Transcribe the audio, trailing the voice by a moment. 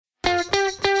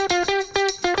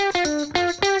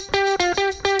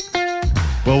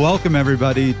Well, welcome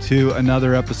everybody to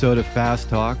another episode of Fast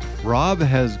Talk. Rob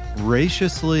has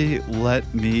graciously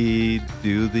let me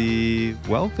do the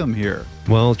welcome here.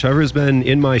 Well, Trevor's been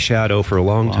in my shadow for a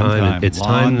long time. It's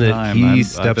time that he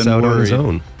steps out on his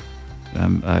own.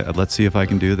 Let's see if I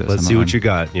can do this. Let's see what you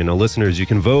got. You know, listeners, you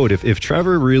can vote. If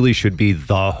Trevor really should be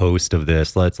the host of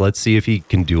this, let's see if he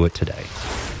can do it today.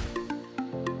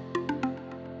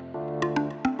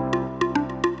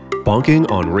 Bonking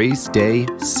on race day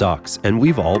sucks, and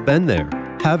we've all been there.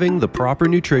 Having the proper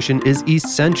nutrition is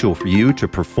essential for you to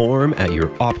perform at your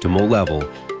optimal level.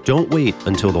 Don't wait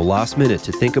until the last minute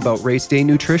to think about race day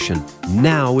nutrition.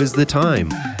 Now is the time.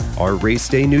 Our race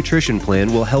day nutrition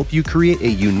plan will help you create a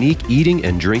unique eating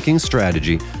and drinking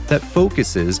strategy that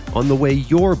focuses on the way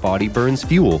your body burns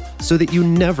fuel so that you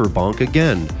never bonk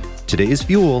again. Today's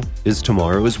fuel is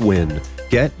tomorrow's win.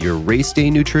 Get your race day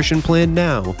nutrition plan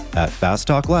now at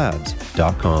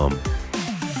fasttalklabs.com.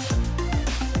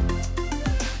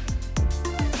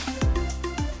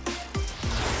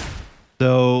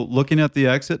 So looking at the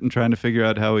exit and trying to figure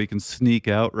out how we can sneak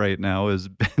out right now is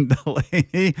Ben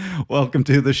Delaney. Welcome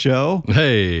to the show.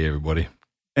 Hey, everybody.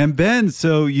 And Ben,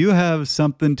 so you have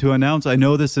something to announce. I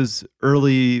know this is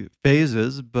early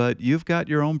phases, but you've got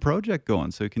your own project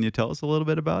going. So can you tell us a little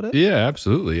bit about it? Yeah,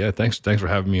 absolutely. Yeah, thanks for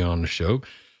having me on the show.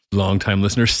 Long-time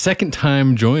listener,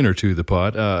 second-time joiner to the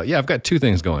pod. Yeah, I've got two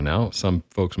things going now. Some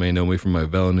folks may know me from my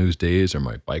VeloNews days or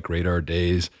my Bike Radar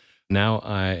days. Now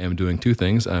I am doing two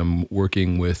things. I'm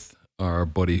working with our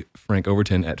buddy Frank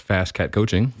Overton at Fast Cat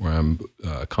Coaching, where I'm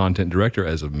content director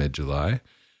as of mid-July.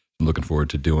 I'm looking forward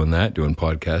to doing that, doing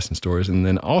podcasts and stories. And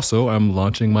then also I'm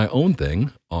launching my own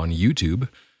thing on YouTube,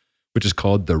 which is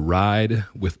called The Ride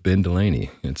with Ben Delaney.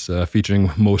 It's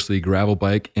featuring mostly gravel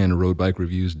bike and road bike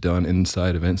reviews done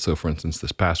inside events. So for instance,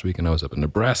 this past weekend I was up in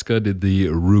Nebraska, did the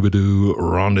Rubidoux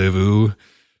Rendezvous,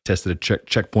 tested a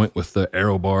checkpoint with the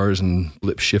aero bars and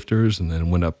lip shifters, and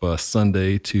then went up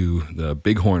Sunday to the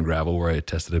Bighorn Gravel where I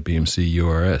tested a BMC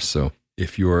URS. So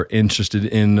if you're interested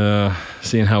in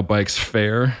seeing how bikes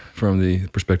fare from the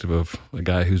perspective of a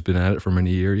guy who's been at it for many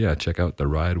years, yeah, check out The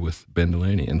Ride with Ben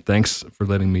Delaney. And thanks for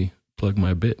letting me plug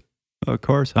my bit. Of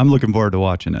course. I'm looking forward to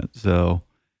watching it. So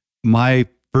my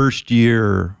first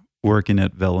year working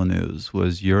at VeloNews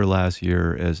was your last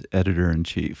year as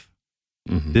editor-in-chief.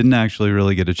 Mm-hmm. Didn't actually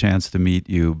really get a chance to meet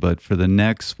you, but for the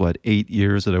next, 8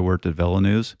 years that I worked at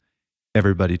VeloNews,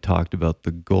 everybody talked about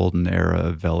the golden era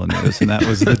of VeloNews, and that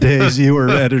was the days you were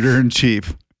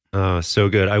editor-in-chief. So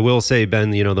good. I will say,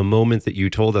 Ben, you know, the moment that you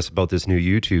told us about this new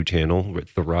YouTube channel,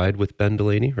 The Ride with Ben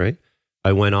Delaney, right?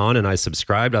 I went on and I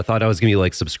subscribed. I thought I was going to be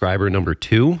like subscriber number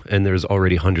 2, and there's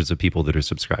already hundreds of people that are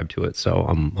subscribed to it. So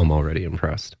I'm already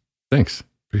impressed. Thanks.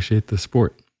 Appreciate the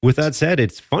support. With that said,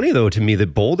 it's funny though to me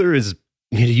that Boulder is,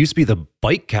 it used to be the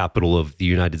bike capital of the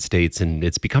United States, and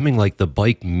it's becoming like the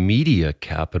bike media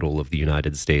capital of the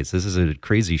United States. This is a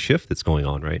crazy shift that's going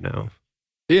on right now.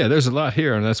 Yeah, there's a lot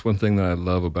here, and that's one thing that I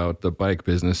love about the bike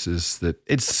business is that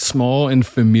it's small and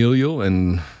familial,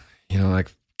 and, you know,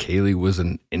 like Kaylee was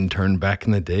an intern back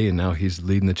in the day, and now he's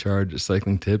leading the charge at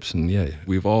Cycling Tips, and yeah,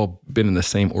 we've all been in the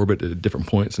same orbit at different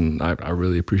points, and I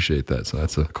really appreciate that. So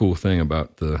that's a cool thing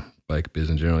about the bike biz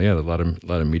in general. Yeah, a lot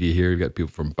of media here. You've got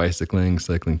people from bicycling,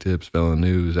 Cycling Tips,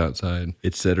 VeloNews, Outside,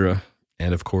 etc.,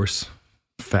 and of course,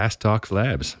 Fast Talk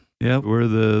Labs. Yeah, we're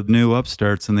the new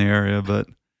upstarts in the area, but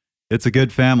it's a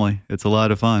good family. It's a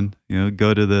lot of fun. You know,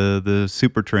 go to the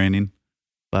super training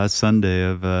last Sunday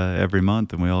of every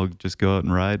month, and we all just go out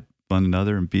and ride one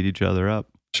another and beat each other up.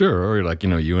 Sure, or like, you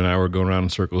know, you and I were going around in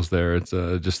circles there. It's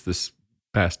just this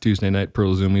past Tuesday night,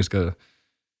 Pearl Zumi's got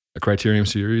a Criterium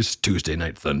Series, Tuesday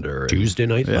Night Thunder. Tuesday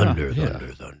Night Thunder.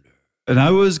 And I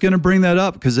was going to bring that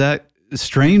up because that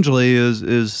strangely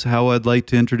is how I'd like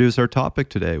to introduce our topic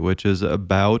today, which is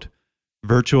about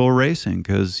virtual racing,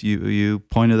 because you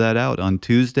pointed that out. On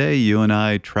Tuesday, you and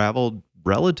I traveled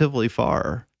relatively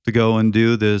far to go and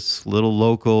do this little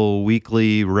local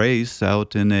weekly race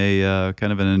out in a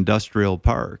kind of an industrial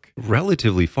park.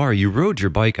 Relatively far. You rode your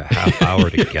bike a half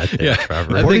hour to get there, yeah,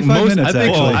 Trevor. I think most, minutes,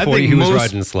 I think he was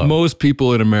riding slow. Most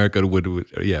people in America would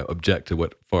object to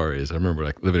what far is. I remember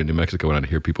like living in New Mexico when I'd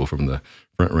hear people from the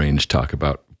Front Range talk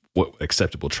about what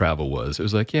acceptable travel was. It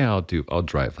was like, yeah, I'll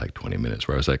drive like 20 minutes.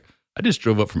 Where I was like, I just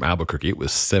drove up from Albuquerque. It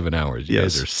was 7 hours. You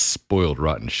guys are spoiled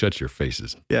rotten. Shut your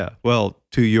faces. Yeah. Well,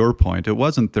 to your point, it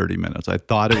wasn't 30 minutes. I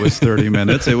thought it was 30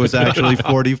 minutes. It was actually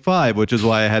 45, which is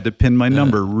why I had to pin my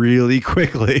number really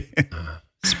quickly.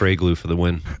 Spray glue for the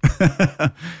win.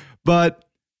 But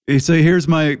so here's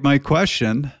my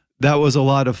question. that was a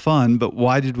lot of fun, but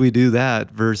why did we do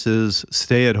that versus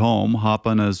stay at home, hop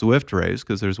on a Zwift race,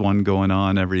 because there's one going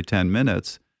on every 10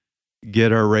 minutes,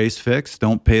 get our race fixed,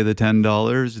 don't pay the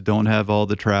 $10, don't have all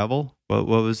the travel? What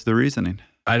was the reasoning?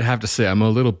 I'd have to say I'm a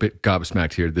little bit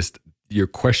gobsmacked here. Your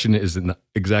question is in the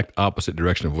exact opposite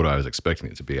direction of what I was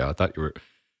expecting it to be. I thought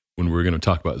when we were going to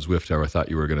talk about Zwift, I thought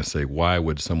you were going to say, why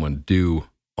would someone do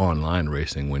online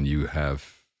racing when you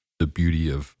have the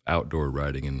beauty of outdoor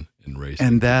riding and racing?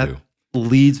 And that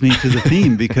leads me to the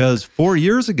theme, because 4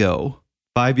 years ago,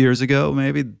 5 years ago,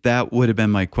 maybe, that would have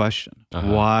been my question.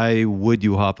 Why would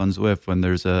you hop on Zwift when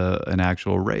there's an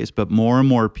actual race? But more and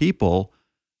more people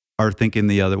are thinking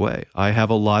the other way. I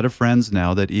have a lot of friends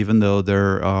now that even though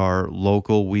there are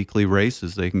local weekly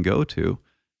races they can go to,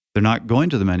 they're not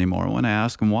going to them anymore. When I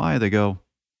ask them why, they go,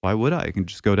 why would I? I can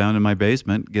just go down in my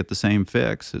basement, get the same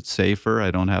fix. It's safer.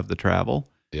 I don't have the travel.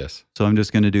 Yes. So I'm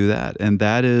just going to do that. And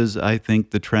that is, I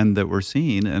think, the trend that we're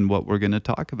seeing and what we're going to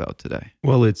talk about today.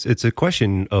 Well, it's a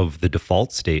question of the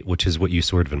default state, which is what you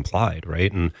sort of implied,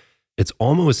 right? And it's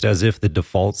almost as if the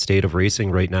default state of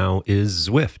racing right now is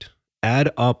Zwift.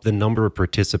 Add up the number of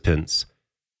participants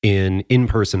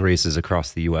in-person races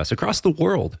across the U.S., across the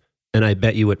world, and I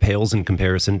bet you it pales in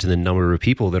comparison to the number of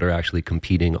people that are actually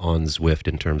competing on Zwift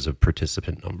in terms of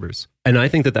participant numbers. And I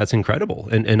think that that's incredible.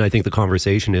 And I think the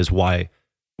conversation is why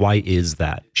is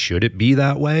that? Should it be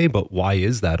that way? But why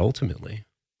is that ultimately?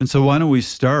 And so why don't we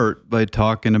start by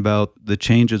talking about the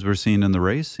changes we're seeing in the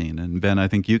race scene? And Ben, I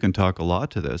think you can talk a lot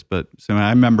to this, but so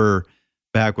I remember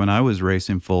back when I was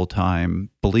racing full time,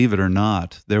 believe it or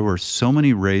not, there were so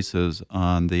many races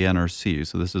on the NRC.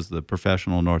 So this is the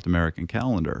Professional North American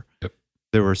Calendar. Yep.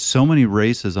 There were so many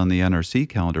races on the NRC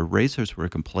calendar, racers were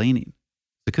complaining.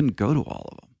 They couldn't go to all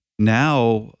of them.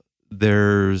 Now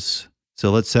so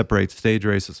let's separate stage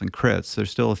races and crits. There's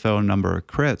still a fair number of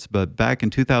crits, but back in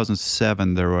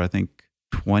 2007, there were, I think,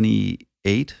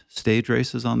 28 stage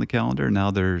races on the calendar.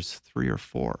 Now there's 3 or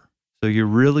 4. So you're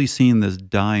really seeing this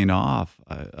dying off,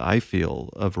 I feel,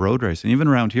 of road racing. Even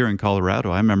around here in Colorado,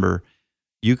 I remember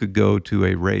you could go to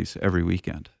a race every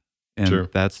weekend, and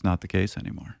that's not the case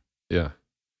anymore. Yeah.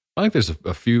 I think there's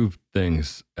a few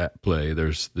things at play.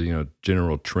 There's the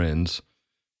general trends.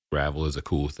 Gravel is a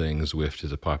cool thing. Zwift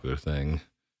is a popular thing.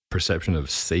 Perception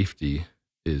of safety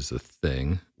is a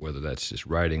thing, whether that's just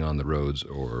riding on the roads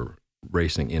or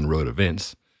racing in road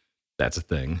events. That's a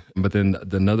thing. But then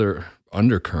another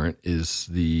undercurrent is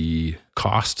the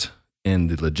cost and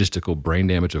the logistical brain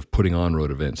damage of putting on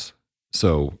road events.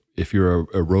 So if you're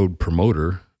a road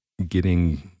promoter,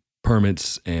 getting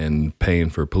permits and paying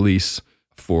for police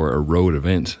for a road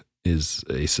event is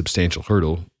a substantial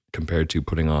hurdle compared to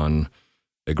putting on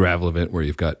a gravel event where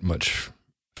you've got much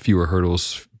fewer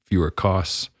hurdles, fewer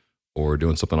costs, or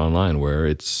doing something online where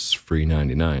it's free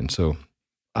 99. So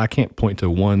I can't point to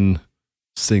one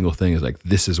single thing as like,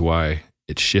 this is why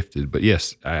it shifted. But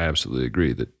yes, I absolutely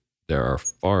agree that there are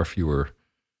far fewer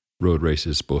road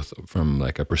races, both from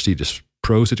like a prestigious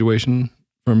pro situation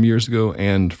from years ago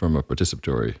and from a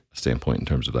participatory standpoint in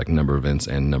terms of like number of events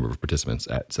and number of participants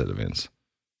at said events.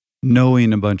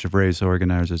 Knowing a bunch of race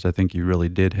organizers, I think you really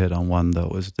did hit on one,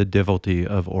 though, is the difficulty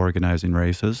of organizing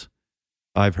races.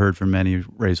 I've heard from many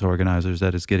race organizers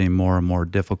that it's getting more and more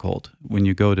difficult. When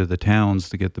you go to the towns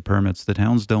to get the permits, the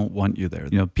towns don't want you there.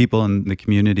 People in the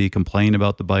community complain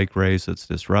about the bike race. It's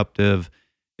disruptive.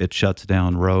 It shuts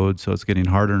down roads. So it's getting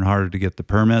harder and harder to get the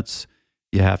permits.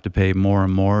 You have to pay more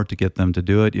and more to get them to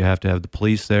do it. You have to have the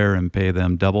police there and pay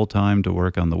them double time to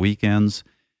work on the weekends.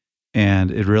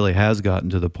 And it really has gotten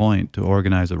to the point to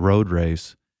organize a road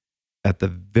race, at the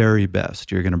very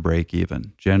best, you're going to break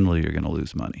even. Generally, you're going to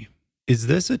lose money. Is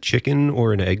this a chicken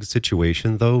or an egg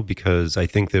situation, though? Because I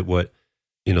think that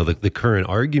the current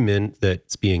argument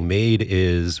that's being made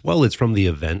is, well, it's from the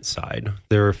event side.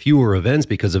 There are fewer events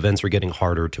because events are getting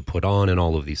harder to put on and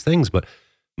all of these things. But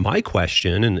my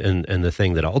question and the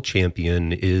thing that I'll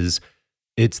champion is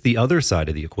it's the other side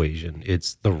of the equation.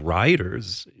 It's the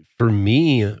riders. For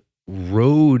me,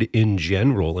 road in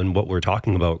general, and what we're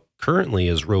talking about currently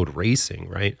is road racing,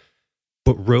 right?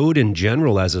 But road in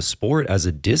general as a sport, as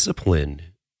a discipline,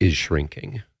 is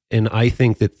shrinking. And I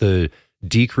think that the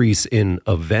decrease in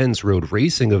events, road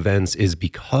racing events, is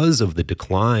because of the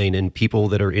decline in people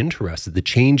that are interested. The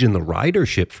change in the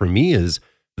ridership for me is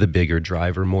the bigger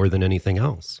driver more than anything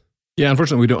else. Yeah,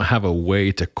 unfortunately, we don't have a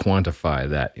way to quantify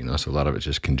that, so a lot of it's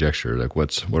just conjecture. Like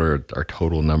what are our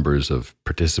total numbers of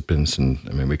participants? And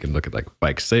I mean, we can look at like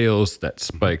bike sales that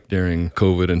spiked during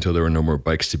COVID until there were no more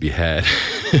bikes to be had.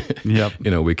 Yep.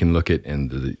 We can look at in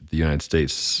the United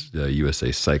States,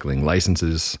 USA cycling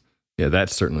licenses, Yeah,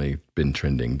 that's certainly been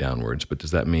trending downwards. But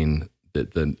does that mean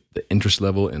that the interest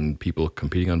level in people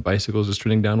competing on bicycles is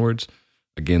trending downwards?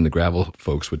 Again, the gravel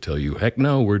folks would tell you, heck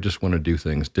no, we just want to do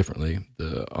things differently.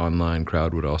 The online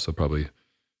crowd would also probably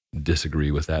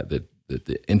disagree with that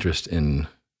the interest in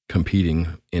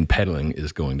competing in pedaling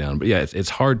is going down. But yeah, it's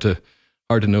hard to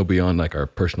know beyond like our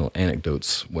personal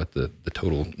anecdotes what the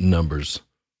total numbers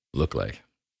look like.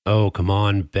 Oh, come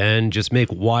on, Ben. Just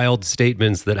make wild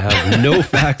statements that have no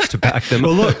facts to back them.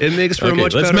 Well, look, it makes for a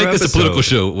much let's better make this episode. a political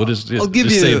show. We'll just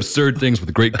say absurd things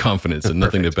with great confidence and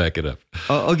nothing to back it up.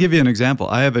 I'll give you an example.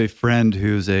 I have a friend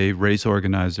who's a race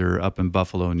organizer up in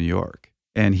Buffalo, New York,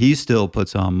 and he still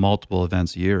puts on multiple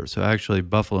events a year. So actually,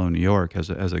 Buffalo, New York has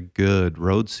a good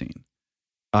road scene.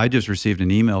 I just received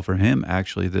an email from him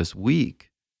actually this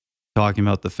week talking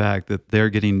about the fact that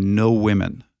they're getting no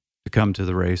women to come to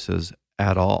the races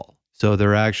at all. So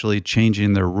they're actually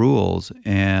changing their rules,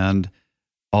 and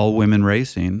all women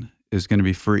racing is going to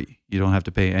be free. You don't have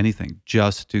to pay anything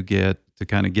just to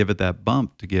kind of give it that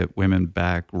bump to get women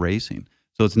back racing.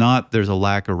 So it's not there's a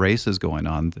lack of races going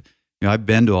on. You know, I've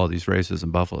been to all these races in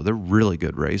Buffalo. They're really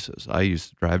good races. I used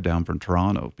to drive down from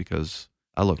Toronto because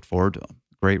I looked forward to them.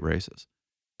 Great races.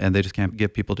 And they just can't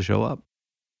get people to show up.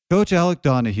 Coach Alec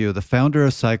Donahue, the founder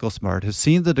of CycleSmart, has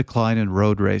seen the decline in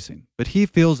road racing, but he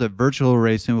feels that virtual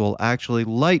racing will actually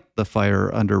light the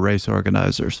fire under race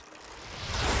organizers.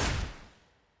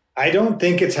 I don't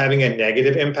think it's having a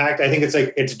negative impact. I think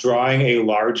it's drawing a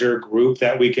larger group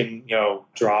that we can,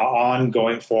 draw on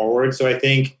going forward. So I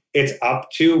think it's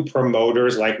up to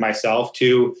promoters like myself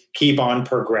to keep on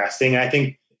progressing. I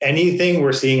think anything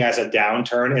we're seeing as a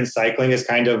downturn in cycling is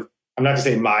kind of, I'm not going to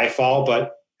say my fault,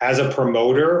 but as a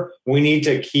promoter, we need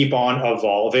to keep on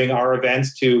evolving our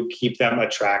events to keep them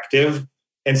attractive.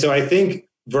 And so I think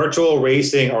virtual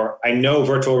racing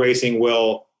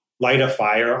will light a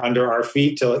fire under our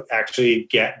feet to actually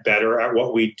get better at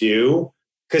what we do.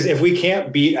 Because if we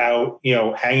can't beat out,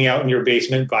 hanging out in your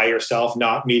basement by yourself,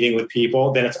 not meeting with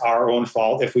people, then it's our own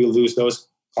fault if we lose those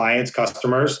clients,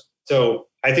 customers. So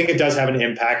I think it does have an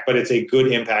impact, but it's a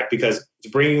good impact because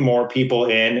it's bringing more people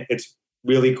in. It's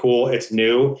really cool. It's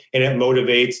new, and it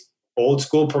motivates old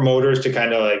school promoters to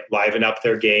kind of like liven up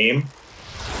their game.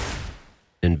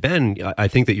 And Ben, I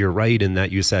think that you're right in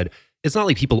that you said it's not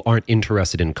like people aren't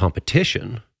interested in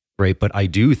competition, right? But I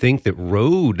do think that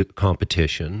road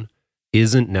competition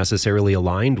isn't necessarily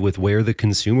aligned with where the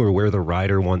consumer, where the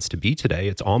rider wants to be today.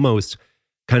 It's almost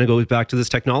kind of goes back to this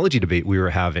technology debate we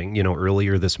were having,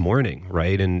 earlier this morning,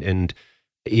 right? And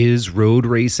is road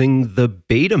racing the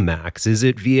Betamax? Is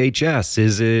it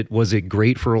VHS? Was it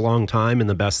great for a long time and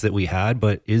the best that we had,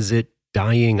 but is it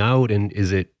dying out and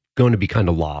is it going to be kind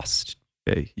of lost?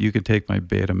 Hey, you can take my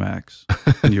Betamax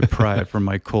and you pry it from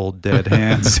my cold, dead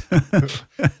hands.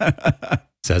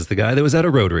 Says the guy that was at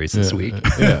a road race this week.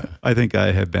 Yeah, I think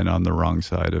I have been on the wrong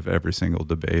side of every single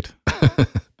debate.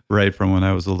 Right from when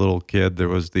I was a little kid, there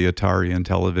was the Atari and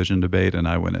television debate, and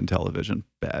I went in television.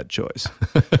 Bad choice.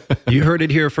 You heard it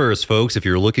here first, folks. If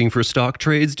you're looking for stock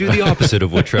trades, do the opposite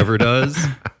of what Trevor does.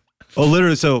 Oh,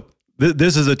 literally. So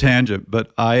this is a tangent,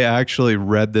 but I actually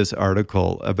read this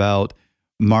article about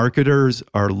marketers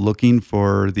are looking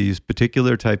for these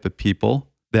particular type of people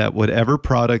that whatever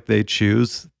product they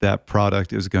choose, that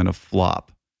product is going to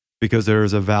flop. Because there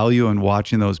is a value in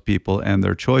watching those people and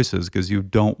their choices because you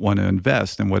don't want to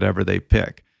invest in whatever they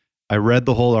pick. I read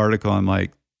the whole article. I'm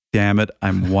like, damn it,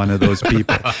 I'm one of those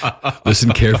people.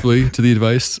 Listen carefully to the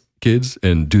advice, kids,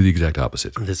 and do the exact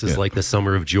opposite. This is like the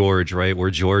summer of George, right?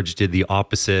 Where George did the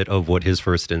opposite of what his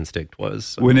first instinct was.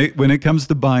 So. When it comes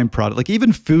to buying product, like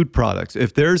even food products,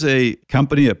 if there's a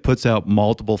company that puts out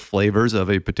multiple flavors of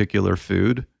a particular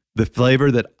food, the flavor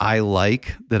that I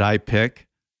like, that I pick,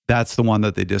 that's the one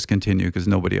that they discontinue because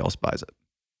nobody else buys it.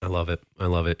 I love it.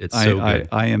 It's so good.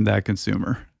 I am that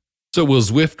consumer. So will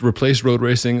Zwift replace road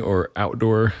racing or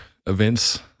outdoor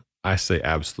events? I say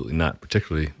absolutely not,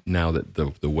 particularly now that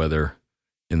the weather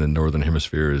in the Northern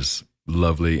Hemisphere is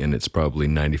lovely and it's probably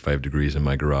 95 degrees in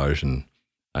my garage, and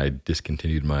I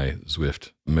discontinued my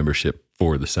Zwift membership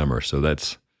for the summer. So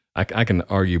I can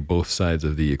argue both sides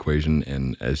of the equation,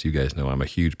 and as you guys know, I'm a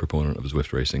huge proponent of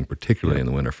Zwift racing, particularly in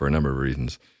the winter for a number of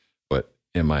reasons. But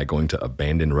am I going to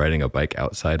abandon riding a bike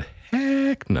outside?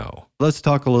 Heck no. Let's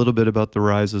talk a little bit about the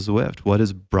rise of Zwift. What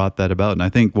has brought that about? And I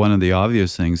think one of the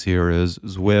obvious things here is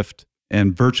Zwift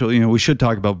and virtual, we should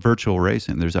talk about virtual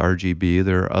racing. There's RGB,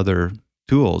 there are other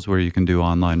tools where you can do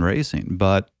online racing.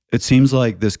 But it seems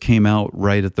like this came out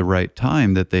right at the right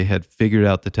time, that they had figured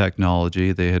out the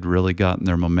technology, they had really gotten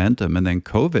their momentum, and then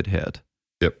COVID hit.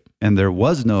 Yep. And there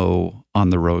was no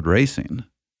on-the-road racing.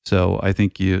 So I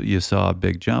think you saw a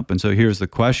big jump. And so here's the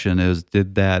question is,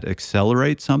 did that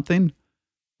accelerate something?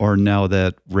 Or now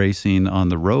that racing on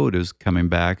the road is coming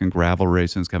back and gravel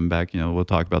racing is coming back, we'll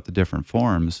talk about the different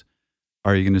forms.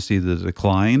 Are you going to see the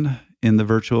decline in the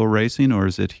virtual racing, or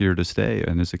is it here to stay?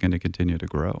 And is it going to continue to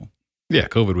grow? Yeah,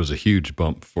 COVID was a huge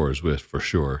bump for Zwift for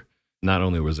sure. Not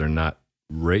only was there not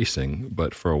racing,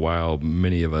 but for a while,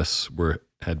 many of us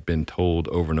had been told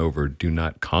over and over, do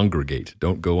not congregate,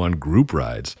 don't go on group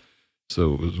rides.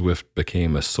 So Zwift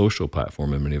became a social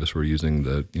platform, and many of us were using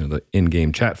the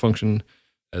in-game chat function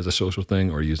as a social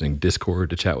thing, or using Discord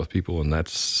to chat with people, and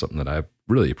that's something that I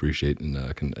really appreciate,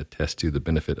 and can attest to the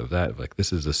benefit of that. Like,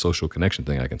 this is a social connection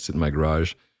thing. I can sit in my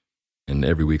garage and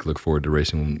every week look forward to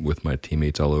racing with my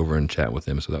teammates all over and chat with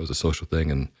them. So that was a social thing,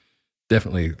 and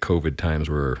definitely COVID times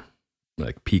were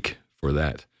like peak for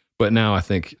that. But now I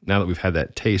think, now that we've had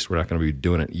that taste, we're not going to be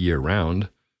doing it year round.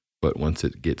 But once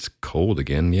it gets cold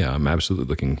again, yeah, I'm absolutely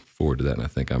looking forward to that. And I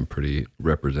think I'm pretty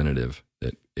representative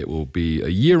that it will be a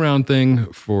year-round thing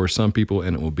for some people,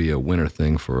 and it will be a winter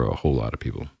thing for a whole lot of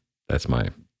people. That's my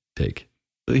take.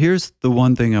 So here's the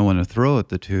one thing I want to throw at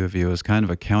the two of you as kind of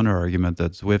a counter argument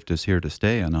that Zwift is here to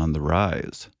stay and on the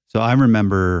rise. So I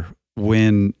remember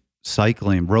when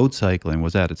road cycling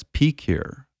was at its peak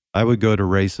here, I would go to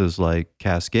races like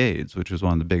Cascades, which was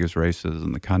one of the biggest races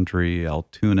in the country,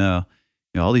 Altoona,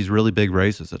 all these really big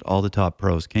races that all the top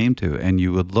pros came to. And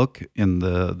you would look in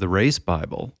the race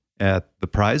Bible at the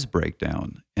prize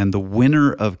breakdown, and the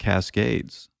winner of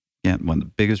Cascades, again, one of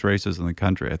the biggest races in the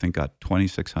country, I think got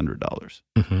 $2,600.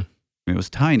 Mm-hmm. I mean, it was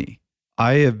tiny.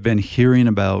 I have been hearing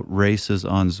about races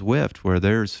on Zwift where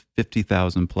there's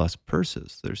 50,000 plus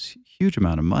purses. There's a huge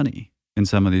amount of money in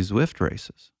some of these Zwift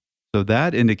races. So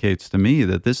that indicates to me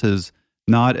that this is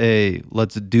not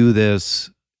let's do this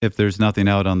if there's nothing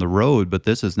out on the road, but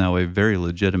this is now a very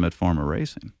legitimate form of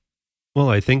racing. Well,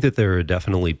 I think that there are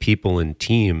definitely people and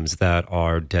teams that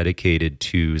are dedicated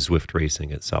to Zwift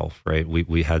racing itself, right?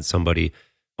 We had somebody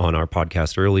on our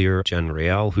podcast earlier, Jen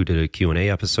Real, who did a Q&A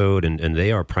episode, and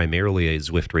they are primarily a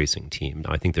Zwift racing team.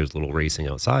 Now, I think there's little racing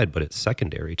outside, but it's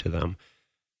secondary to them.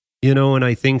 And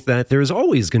I think that there's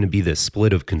always going to be this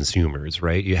split of consumers,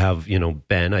 right? You have,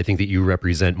 Ben, I think that you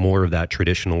represent more of that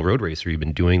traditional road racer. You've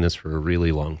been doing this for a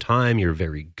really long time. You're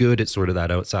very good at sort of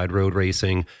that outside road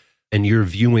racing. And you're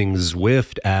viewing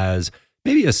Zwift as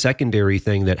maybe a secondary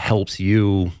thing that helps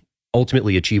you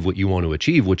ultimately achieve what you want to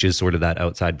achieve, which is sort of that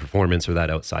outside performance or that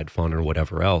outside fun or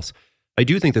whatever else. I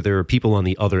do think that there are people on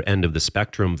the other end of the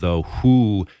spectrum, though,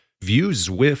 who view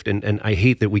Zwift, and I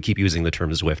hate that we keep using the term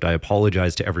Zwift. I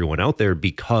apologize to everyone out there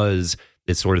because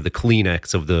it's sort of the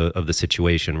Kleenex of the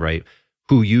situation, right?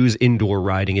 Who use indoor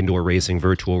riding, indoor racing,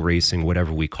 virtual racing,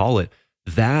 whatever we call it.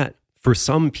 That for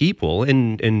some people,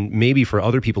 and maybe for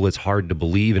other people, it's hard to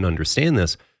believe and understand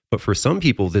this, but for some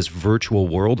people, this virtual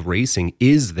world racing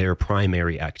is their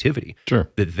primary activity. Sure.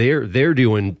 That they're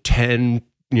doing 10,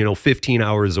 15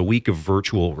 hours a week of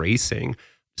virtual racing.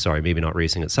 Sorry, maybe not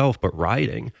racing itself, but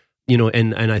riding.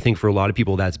 And I think for a lot of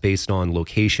people, that's based on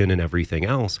location and everything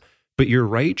else. But you're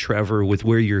right, Trevor, with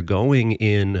where you're going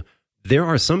in, there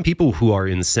are some people who are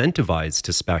incentivized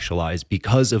to specialize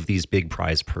because of these big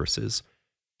prize purses.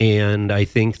 And I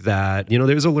think that,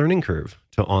 there's a learning curve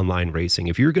to online racing.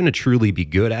 If you're going to truly be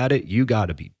good at it, you got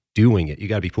to be doing it. You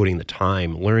got to be putting the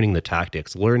time, learning the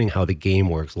tactics, learning how the game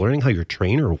works, learning how your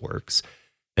trainer works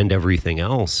and everything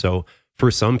else. So for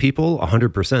some people,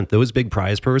 100%, those big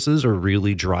prize purses are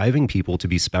really driving people to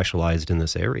be specialized in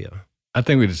this area. I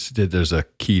think there's a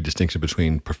key distinction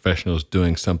between professionals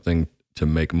doing something to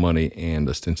make money and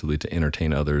ostensibly to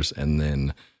entertain others, and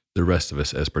then the rest of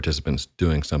us as participants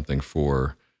doing something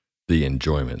for the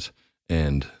enjoyment.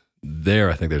 And there,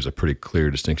 I think there's a pretty clear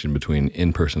distinction between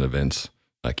in-person events,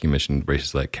 like you mentioned,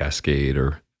 races like Cascade,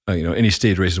 or any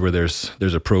stage races where there's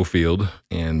a pro field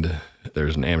and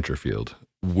there's an amateur field.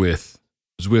 With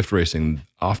Zwift racing,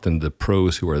 often the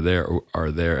pros who are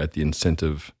there at the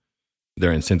incentive.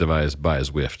 They're incentivized by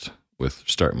Zwift with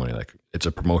start money. Like, it's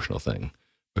a promotional thing,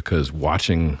 because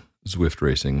watching Zwift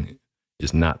racing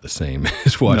is not the same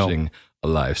as watching a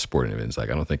live sporting event. It's like,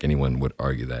 I don't think anyone would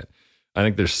argue that. I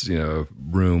think there's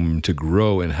room to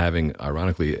grow in having,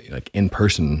 ironically, like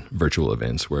in-person virtual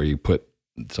events where you put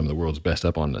some of the world's best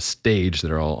up on a stage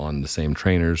that are all on the same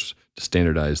trainers to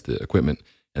standardize the equipment,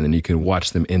 and then you can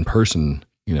watch them in person,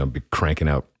 be cranking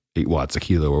out 8 watts a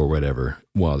kilo or whatever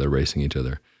while they're racing each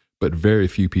other. But very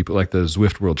few people, like the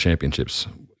Zwift World Championships,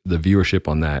 the viewership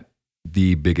on that,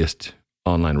 the biggest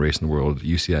online race in the world,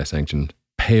 UCI sanctioned,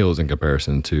 pales in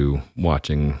comparison to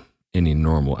watching any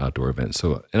normal outdoor event.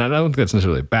 So, and I don't think that's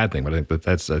necessarily a bad thing, but I think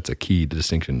that's a key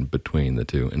distinction between the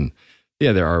two. And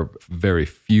yeah, there are very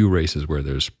few races where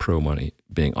there's pro money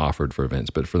being offered for events,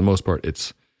 but for the most part,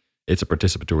 it's a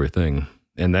participatory thing,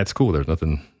 and that's cool. There's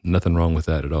nothing wrong with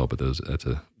that at all. But that's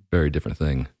a very different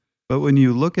thing. But when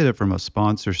you look at it from a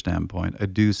sponsor standpoint, I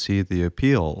do see the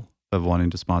appeal of wanting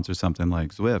to sponsor something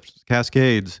like Zwift.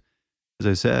 Cascades, as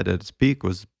I said, at its peak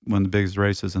was one of the biggest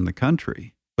races in the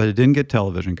country, but it didn't get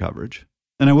television coverage.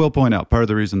 And I will point out, part of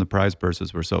the reason the prize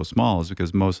purses were so small is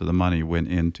because most of the money went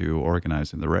into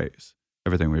organizing the race.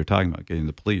 Everything we were talking about, getting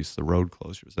the police, the road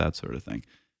closures, that sort of thing.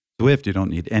 Zwift, you don't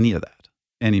need any of that.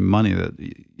 Any money that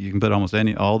you can put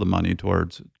all the money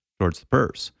towards the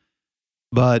purse.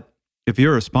 But if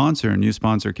you're a sponsor and you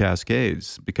sponsor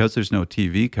Cascades, because there's no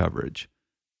TV coverage,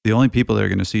 the only people that are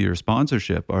going to see your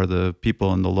sponsorship are the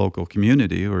people in the local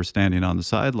community who are standing on the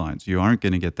sidelines. You aren't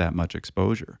going to get that much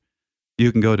exposure.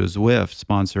 You can go to Zwift,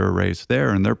 sponsor a race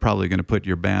there, and they're probably going to put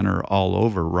your banner all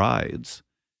over rides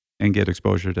and get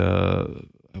exposure to,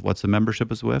 what's the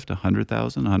membership of Zwift?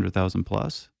 100,000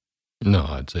 plus? No,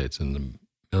 I'd say it's in the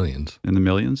millions. In the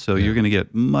millions? So you're going to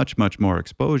get much, much more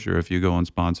exposure if you go and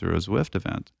sponsor a Zwift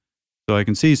event. So I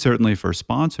can see certainly for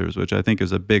sponsors, which I think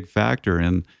is a big factor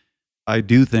in, I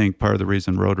do think part of the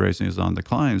reason road racing is on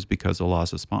decline is because of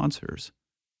loss of sponsors.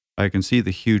 I can see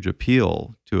the huge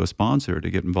appeal to a sponsor to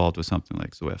get involved with something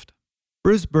like Zwift.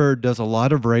 Bruce Bird does a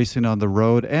lot of racing on the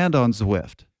road and on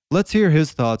Zwift. Let's hear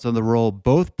his thoughts on the role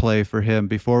both play for him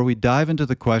before we dive into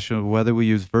the question of whether we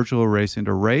use virtual racing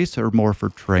to race or more for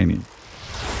training.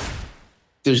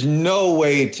 There's no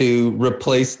way to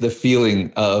replace the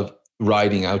feeling of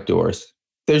riding outdoors.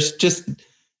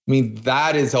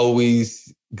 That is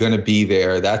always going to be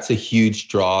there. That's a huge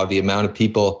draw. The amount of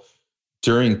people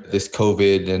during this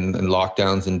COVID and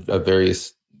lockdowns and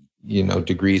various,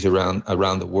 degrees around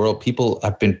the world, people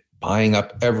have been buying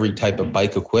up every type of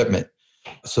bike equipment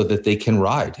so that they can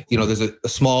ride. There's a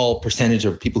small percentage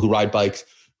of people who ride bikes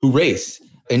who race.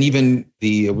 And even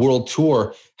the World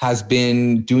Tour has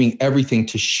been doing everything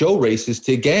to show races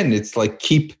to, again, it's like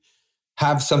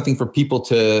have something for people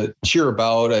to cheer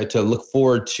about, to look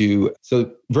forward to.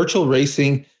 So virtual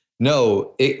racing,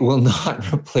 no, it will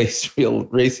not replace real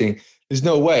racing. There's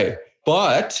no way.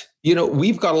 But,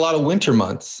 we've got a lot of winter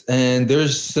months, and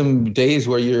there's some days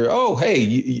where you're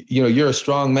a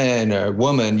strong man or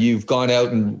woman. You've gone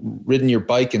out and ridden your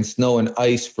bike in snow and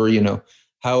ice for,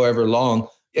 however long.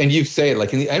 And you say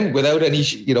it and without any,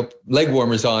 leg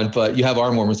warmers on, but you have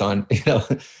arm warmers on,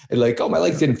 and my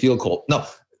legs didn't feel cold. No,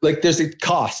 there's a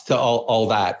cost to all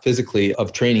that physically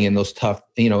of training in those tough,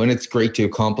 and it's great to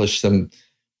accomplish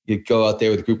you go out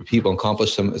there with a group of people and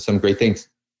accomplish some great things,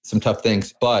 some tough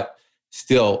things, but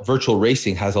still virtual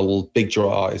racing has a big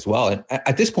draw as well. And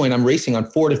at this point, I'm racing on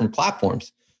 4 different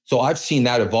platforms. So I've seen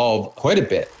that evolve quite a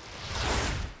bit.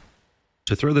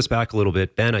 To throw this back a little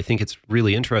bit, Ben, I think it's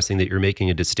really interesting that you're making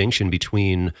a distinction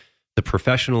between the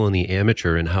professional and the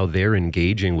amateur and how they're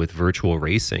engaging with virtual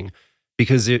racing,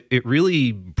 because it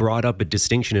really brought up a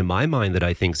distinction in my mind that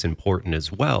I think is important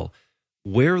as well.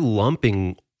 We're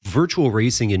lumping virtual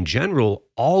racing in general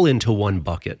all into one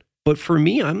bucket. But for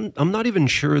me, I'm not even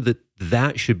sure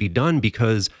that should be done,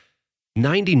 because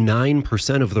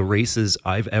 99% of the races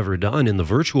I've ever done in the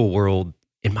virtual world,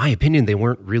 in my opinion, they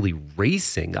weren't really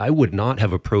racing. I would not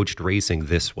have approached racing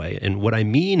this way. And what I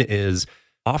mean is,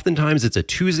 oftentimes it's a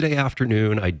Tuesday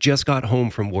afternoon. I just got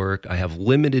home from work. I have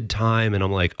limited time, and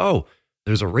I'm like, oh,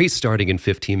 there's a race starting in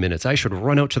 15 minutes. I should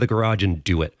run out to the garage and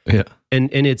do it. Yeah. And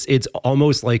it's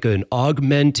almost like an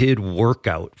augmented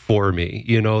workout for me,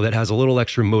 that has a little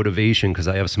extra motivation because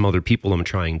I have some other people I'm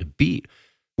trying to beat.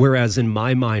 Whereas in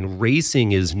my mind,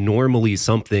 racing is normally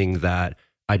something that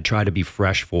I'd try to be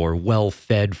fresh for, well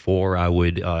fed for. I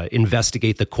would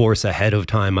investigate the course ahead of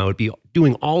time. I would be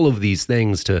doing all of these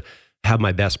things to have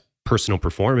my best personal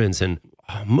performance. And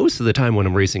most of the time when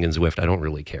I'm racing in Zwift, I don't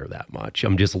really care that much.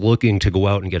 I'm just looking to go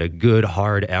out and get a good,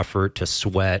 hard effort, to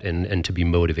sweat and to be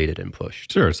motivated and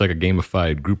pushed. Sure. It's like a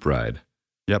gamified group ride.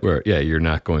 Yep. Where, you're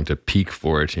not going to peak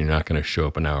for it. And you're not going to show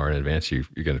up an hour in advance. You're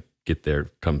going to get there,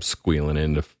 come squealing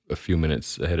in a few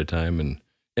minutes ahead of time. And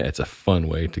it's a fun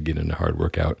way to get into a hard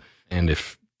workout. And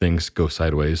if things go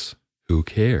sideways, who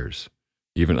cares?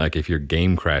 Even if your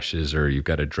game crashes or you've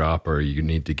got to drop or you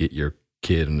need to get your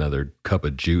kid another cup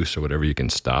of juice or whatever, you can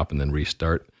stop and then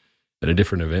restart at a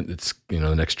different event. It's, the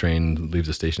next train leaves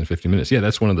the station in 50 minutes. Yeah,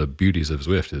 that's one of the beauties of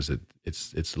Zwift, is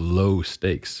it's low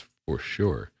stakes for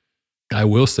sure. I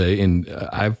will say, and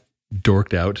I've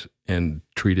dorked out and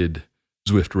treated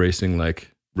Zwift racing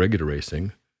like regular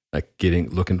racing like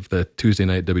looking for the Tuesday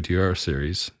night WTR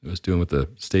series I was doing with the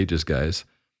Stages guys.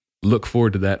 Look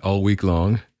forward to that all week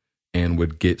long, and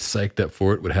would get psyched up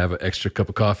for it, would have an extra cup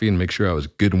of coffee and make sure I was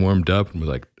good and warmed up, and would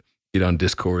like get on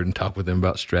Discord and talk with them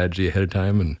about strategy ahead of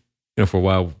time. And, for a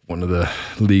while, one of the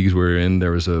leagues we were in,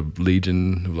 there was a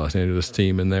Legion of Los Angeles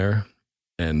team in there.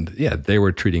 And yeah, they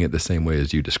were treating it the same way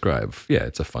as you describe. Yeah,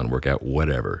 it's a fun workout,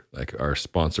 whatever. Like our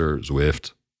sponsor,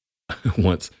 Zwift,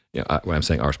 when I'm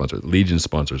saying our sponsor, Legion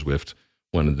sponsor Zwift,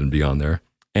 wanted them to be on there.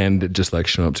 And just like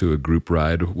showing up to a group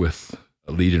ride with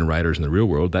Legion riders in the real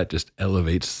world, that just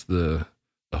elevates the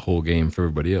whole game for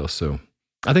everybody else. So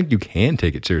I think you can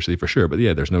take it seriously for sure. But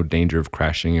yeah, there's no danger of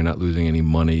crashing. You're not losing any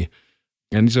money.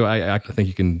 And so I think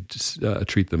you can just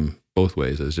treat them both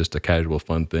ways, as just a casual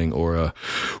fun thing, or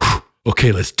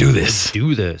okay, let's do this.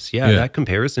 Yeah, that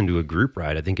comparison to a group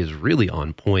ride I think is really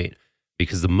on point,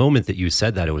 because the moment that you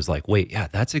said that, it was like, wait, yeah,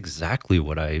 that's exactly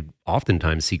what I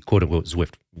oftentimes see quote unquote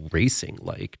Zwift racing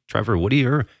like. Trevor,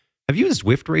 have you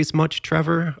Zwift race much,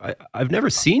 Trevor? I've never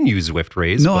seen you Zwift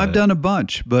race. No, I've done a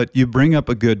bunch, but you bring up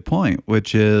a good point,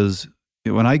 which is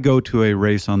when I go to a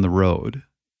race on the road,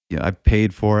 I've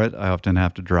paid for it. I often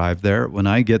have to drive there. When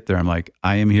I get there, I'm like,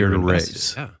 I am here to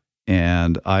race. Yeah.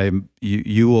 And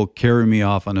you will carry me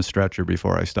off on a stretcher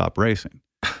before I stop racing.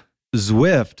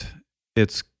 Zwift,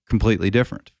 it's completely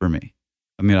different for me.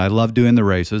 I mean, I love doing the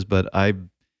races, but I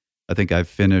think I've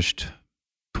finished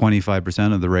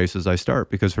 25% of the races I start,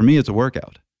 because for me, it's a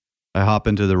workout. I hop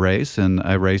into the race and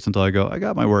I race until I go, I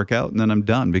got my workout, and then I'm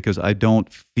done, because I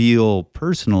don't feel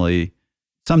personally,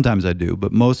 sometimes I do,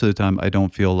 but most of the time I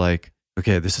don't feel like,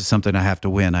 okay, this is something I have to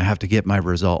win. I have to get my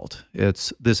result.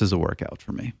 This is a workout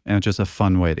for me, and it's just a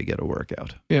fun way to get a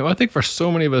workout. Yeah, well, I think for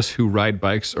so many of us who ride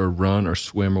bikes or run or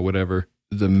swim or whatever,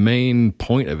 the main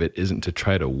point of it isn't to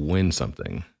try to win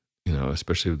something,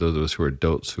 especially those of us who are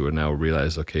adults who are now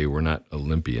realize, okay, we're not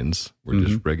Olympians. We're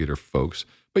just regular folks.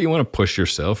 But you want to push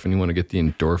yourself, and you want to get the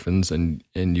endorphins,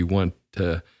 and you want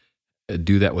to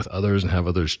do that with others and have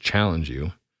others challenge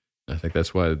you. I think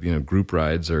that's why, group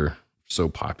rides are so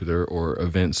popular, or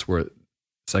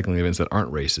cycling events that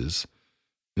aren't races.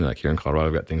 Like here in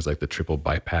Colorado, we've got things like the triple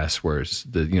bypass, where it's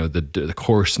the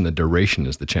course and the duration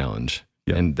is the challenge.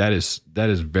 Yeah. And that is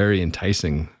very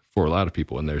enticing for a lot of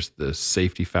people. And there's the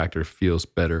safety factor feels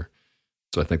better.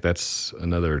 So I think that's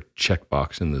another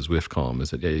checkbox in the Zwift column,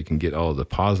 is that, you can get all the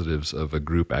positives of a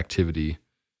group activity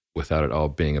without it all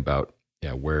being about,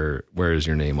 where is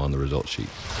your name on the result sheet?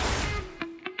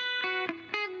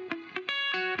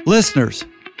 Listeners,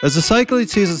 as the cycling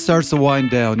season starts to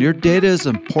wind down, your data is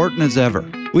important as ever.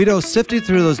 We know sifting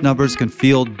through those numbers can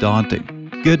feel daunting.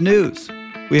 Good news.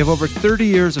 We have over 30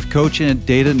 years of coaching and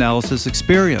data analysis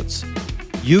experience.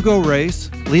 You go race,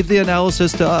 leave the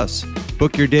analysis to us.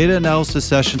 Book your data analysis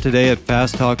session today at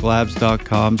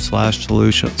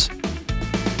fasttalklabs.com/solutions.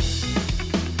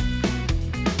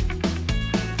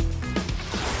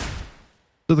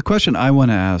 So the question I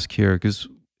want to ask here, because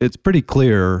it's pretty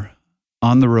clear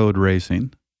on the road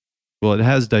racing, well, it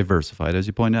has diversified. As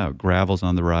you point out, gravel's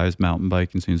on the rise. Mountain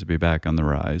biking seems to be back on the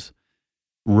rise.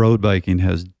 Road biking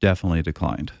has definitely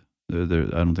declined. I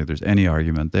don't think there's any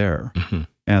argument there. Mm-hmm.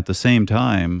 And at the same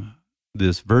time,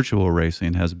 this virtual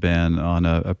racing has been on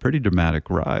a pretty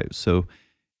dramatic rise. So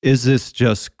is this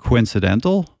just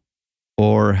coincidental,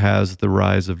 or has the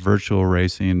rise of virtual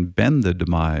racing been the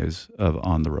demise of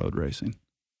on-the-road racing?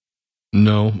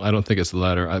 No, I don't think it's the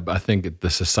latter. I think the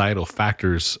societal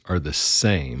factors are the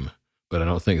same, but I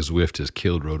don't think Zwift has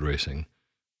killed road racing.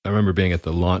 I remember being at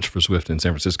the launch for Zwift in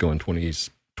San Francisco in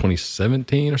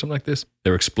 2017 or something like this.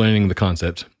 They were explaining the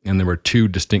concept, and there were two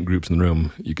distinct groups in the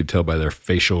room. You could tell by their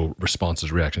facial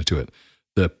responses, reactions to it.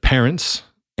 The parents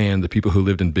and the people who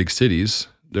lived in big cities,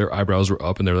 their eyebrows were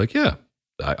up, and they're like, yeah,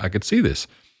 I could see this.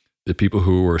 The people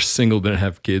who were single, didn't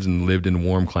have kids, and lived in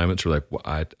warm climates were like, well,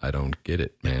 I don't get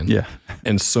it, man. Yeah.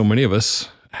 And so many of us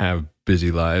have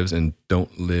busy lives and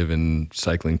don't live in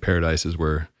cycling paradises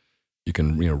where you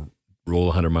can, roll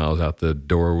 100 miles out the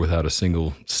door without a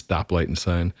single stoplight and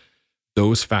sign.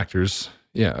 Those factors,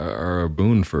 are a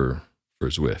boon for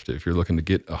Zwift. If you're looking to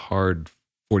get a hard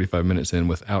 45 minutes in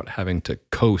without having to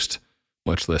coast,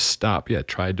 much less stop,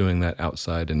 try doing that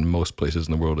outside in most places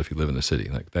in the world if you live in the city.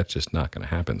 Like, that's just not going to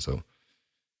happen. So,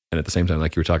 and at the same time,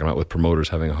 like you were talking about with promoters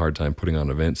having a hard time putting on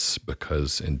events,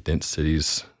 because in dense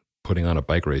cities, putting on a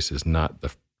bike race is not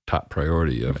the top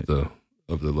priority of the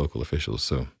local officials.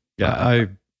 So, I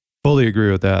fully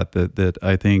agree with that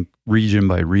I think region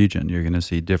by region, you're going to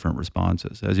see different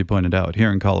responses. As you pointed out,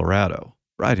 here in Colorado,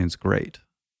 riding's great.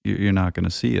 You're not going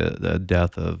to see a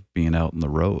death of being out on the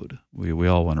road. We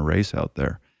all want to race out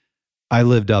there. I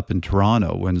lived up in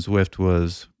Toronto when Zwift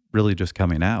was really just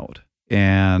coming out.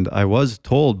 And I was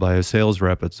told by a sales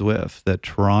rep at Zwift that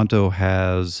Toronto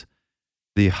has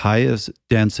the highest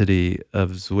density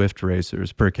of Zwift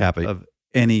racers per capita of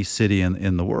any city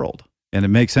in the world. And it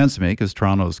makes sense to me because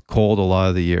Toronto's cold a lot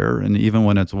of the year. And even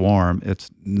when it's warm, it's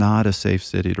not a safe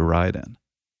city to ride in,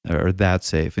 or that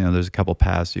safe. There's a couple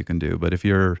paths you can do. But if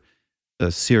you're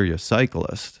a serious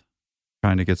cyclist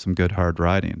trying to get some good hard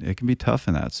riding, it can be tough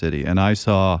in that city. And I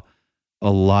saw a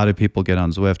lot of people get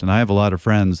on Zwift. And I have a lot of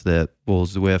friends that will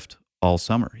Zwift all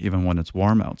summer, even when it's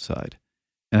warm outside.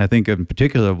 And I think in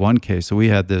particular, one case, so we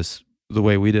had this, the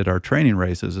way we did our training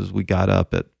races is we got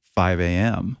up at 5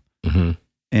 a.m.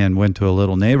 And went to a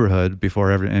little neighborhood before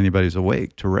anybody's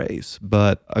awake to race.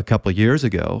 But a couple of years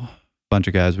ago, a bunch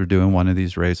of guys were doing one of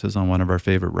these races on one of our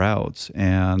favorite routes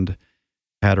and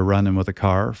had a run-in with a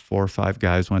car. 4 or 5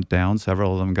 guys went down.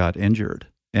 Several of them got injured.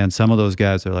 And some of those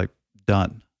guys are like,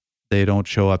 done. They don't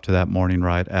show up to that morning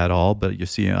ride at all, but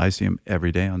I see them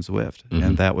every day on Zwift.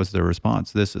 And that was their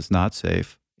response. This is not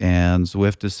safe. And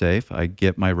Zwift is safe. I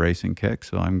get my racing kick,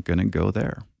 so I'm going to go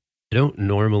there. I don't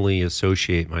normally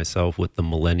associate myself with the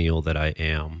millennial that I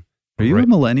am. Are you a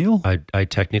millennial? I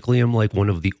technically am like one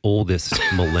of the oldest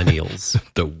millennials.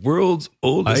 The world's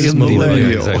oldest I am millennial.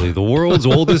 Yeah, exactly. The world's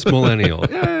oldest millennial.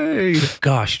 Yay!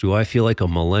 Gosh, do I feel like a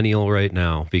millennial right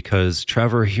now? Because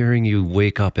Trevor, hearing you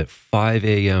wake up at 5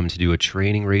 a.m. to do a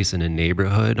training race in a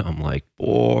neighborhood, I'm like,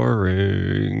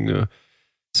 boring.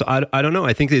 So I don't know.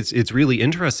 I think it's really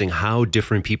interesting how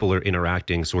different people are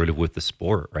interacting sort of with the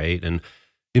sport, right? And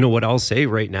what I'll say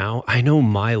right now, I know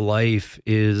my life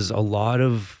is a lot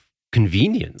of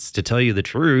convenience, to tell you the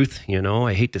truth.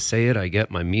 I hate to say it. I get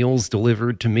my meals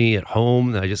delivered to me at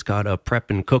home. I just got to prep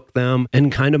and cook them. And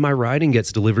kind of my riding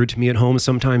gets delivered to me at home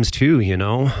sometimes too, in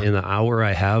the hour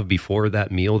I have before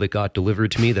that meal that got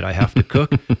delivered to me that I have to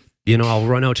cook. I'll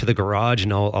run out to the garage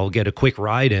and I'll get a quick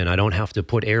ride in. I don't have to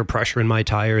put air pressure in my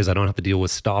tires. I don't have to deal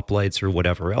with stoplights or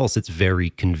whatever else. It's very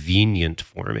convenient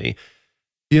for me.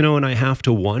 And I have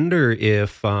to wonder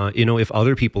if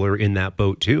other people are in that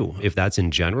boat too. If that's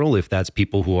in general, if that's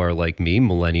people who are like me,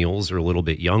 millennials or a little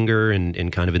bit younger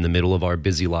and kind of in the middle of our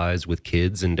busy lives with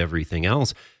kids and everything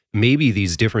else, maybe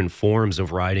these different forms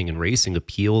of riding and racing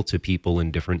appeal to people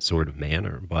in different sort of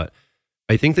manner. But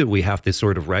I think that we have to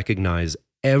sort of recognize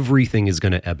everything is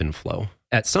going to ebb and flow.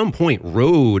 At some point,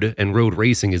 road and road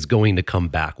racing is going to come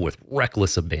back with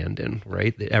reckless abandon,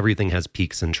 right? Everything has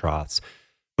peaks and troughs.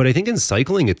 But I think in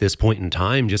cycling at this point in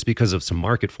time, just because of some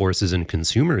market forces and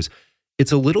consumers,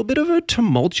 it's a little bit of a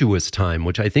tumultuous time,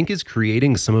 which I think is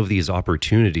creating some of these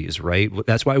opportunities, right?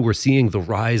 That's why we're seeing the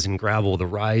rise in gravel, the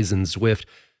rise in Zwift.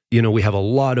 We have a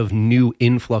lot of new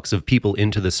influx of people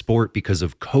into the sport because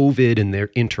of COVID, and they're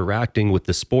interacting with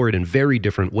the sport in very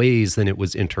different ways than it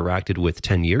was interacted with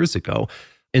 10 years ago.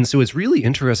 And so it's really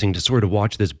interesting to sort of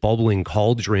watch this bubbling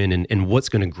cauldron and what's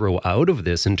going to grow out of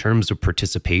this in terms of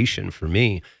participation for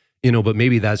me, but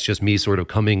maybe that's just me sort of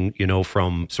coming,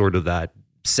 from sort of that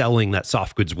selling that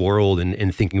soft goods world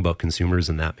and thinking about consumers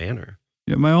in that manner.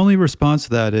 Yeah, my only response to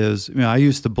that is, I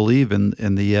used to believe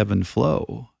in the ebb and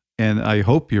flow, and I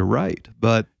hope you're right.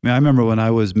 But I remember when I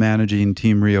was managing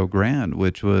Team Rio Grande,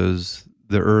 which was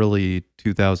the early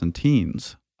 2000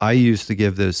 teens, I used to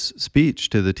give this speech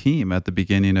to the team at the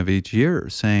beginning of each year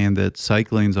saying that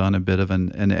cycling's on a bit of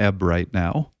an ebb right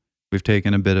now. We've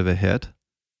taken a bit of a hit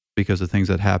because of things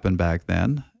that happened back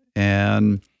then.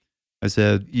 And I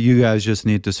said, you guys just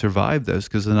need to survive this,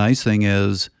 because the nice thing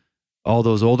is all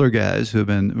those older guys who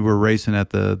were racing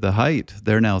at the height,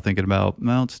 they're now thinking about,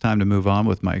 well, it's time to move on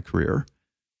with my career.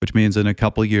 Which means in a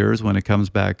couple of years, when it comes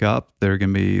back up, they're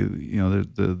going to be,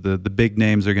 the big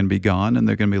names are going to be gone, and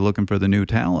they're going to be looking for the new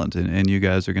talent, and you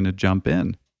guys are going to jump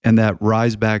in. And that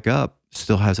rise back up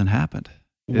still hasn't happened.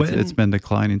 It's been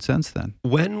declining since then.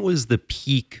 When was the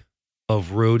peak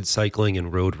of road cycling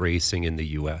and road racing in the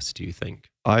U.S., do you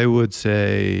think? I would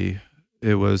say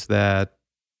it was that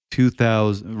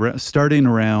 2000, starting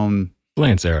around...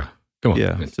 Lance era. Come on.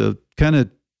 Yeah, so kind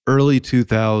of early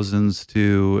 2000s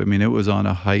to, it was on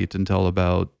a height until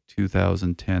about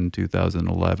 2010,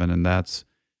 2011. And that's,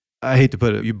 I hate to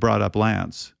put it, you brought up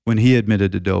Lance. When he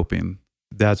admitted to doping,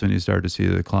 that's when you started to see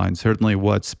the decline. Certainly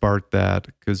what sparked that,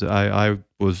 because I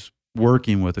was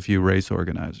working with a few race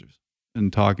organizers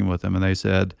and talking with them, and they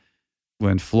said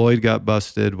when Floyd got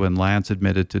busted, when Lance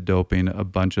admitted to doping, a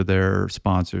bunch of their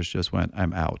sponsors just went,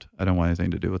 I'm out. I don't want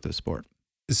anything to do with this sport.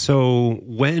 So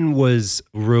when was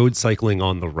road cycling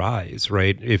on the rise,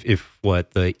 right? If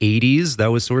what, the 80s, that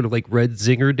was sort of like Red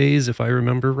Zinger days, if I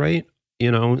remember right,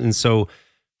 And so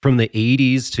from the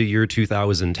 80s to year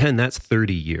 2010, that's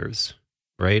 30 years.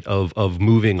 right? Of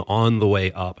moving on the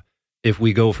way up. If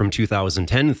we go from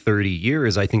 2010, 30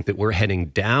 years, I think that we're heading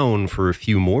down for a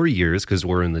few more years because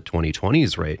we're in the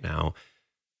 2020s right now.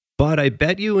 But I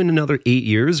bet you in another 8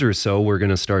 years or so, we're going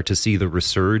to start to see the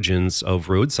resurgence of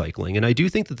road cycling. And I do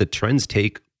think that the trends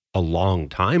take a long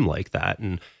time like that.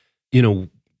 And, you know,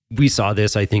 we saw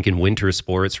this, I think, in winter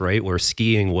sports, right? Where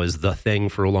skiing was the thing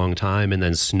for a long time. And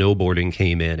then snowboarding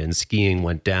came in and skiing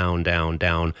went down, down,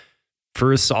 down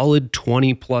for a solid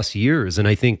 20 plus years. And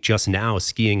I think just now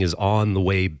skiing is on the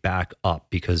way back up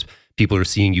because people are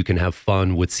seeing you can have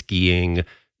fun with skiing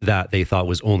that they thought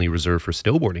was only reserved for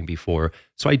snowboarding before.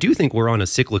 So I do think we're on a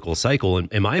cyclical cycle.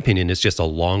 And in my opinion, it's just a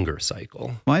longer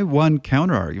cycle. My one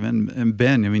counter argument, and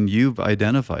Ben, I mean, you've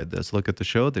identified this. Look at the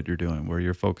show that you're doing where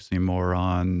you're focusing more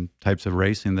on types of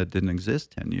racing that didn't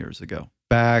exist 10 years ago.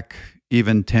 Back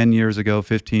even 10 years ago,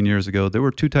 15 years ago, there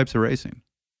were two types of racing,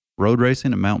 road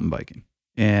racing and mountain biking.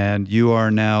 And you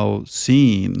are now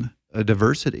seeing a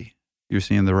diversity. You're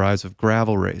seeing the rise of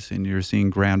gravel racing. You're seeing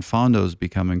Grand Fondos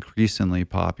become increasingly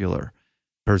popular.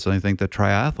 Personally, I think the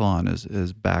triathlon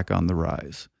is back on the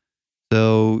rise.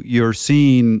 So you're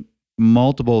seeing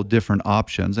multiple different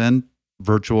options, and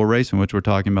virtual racing, which we're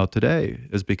talking about today,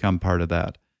 has become part of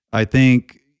that. I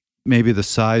think maybe the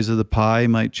size of the pie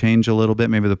might change a little bit.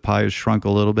 Maybe the pie has shrunk a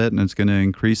little bit and it's going to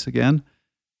increase again.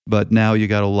 But now you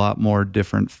got a lot more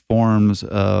different forms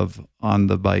of on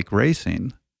the bike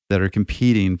racing that are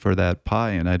competing for that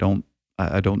pie. And I don't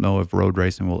know if road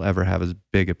racing will ever have as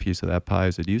big a piece of that pie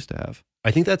as it used to have.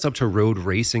 I think that's up to road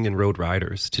racing and road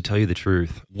riders, to tell you the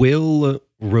truth. Will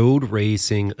road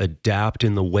racing adapt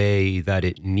in the way that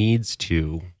it needs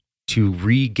to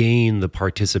regain the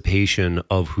participation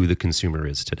of who the consumer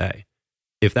is today?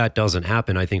 If that doesn't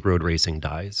happen, I think road racing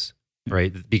dies,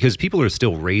 right? Because people are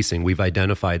still racing. We've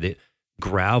identified that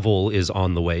gravel is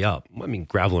on the way up. I mean,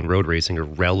 gravel and road racing are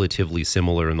relatively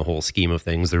similar in the whole scheme of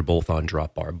things. They're both on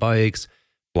drop bar bikes,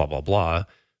 blah, blah, blah.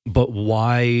 But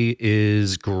why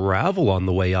is gravel on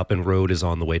the way up and road is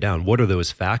on the way down? What are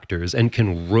those factors? And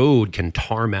can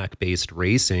tarmac-based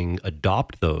racing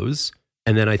adopt those?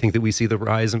 And then I think that we see the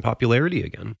rise in popularity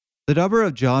again. The number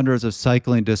of genres of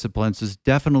cycling disciplines is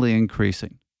definitely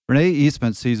increasing. Renee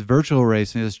Eastman sees virtual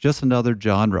racing as just another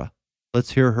genre.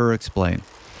 Let's hear her explain.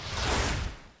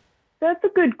 That's a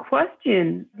good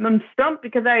question. I'm stumped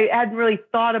because I hadn't really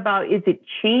thought about, is it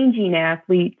changing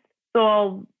athletes? So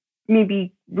I'll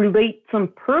maybe relate some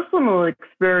personal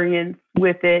experience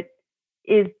with it,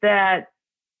 is that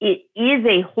it is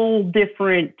a whole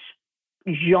different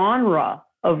genre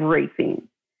of racing.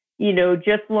 You know,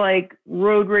 just like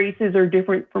road races are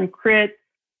different from crits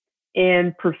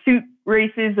and pursuit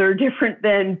races are different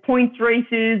than points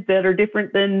races that are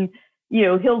different than, you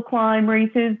know, hill climb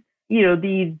races. You know,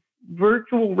 these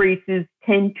virtual races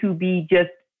tend to be just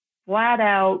flat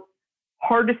out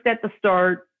hardest at the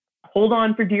start, hold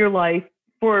on for dear life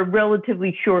for a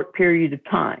relatively short period of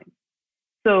time.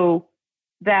 So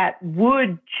that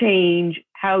would change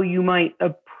how you might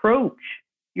approach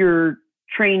your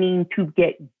training to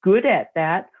get good at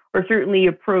that, or certainly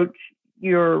approach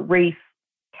your race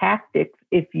tactics,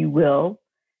 if you will.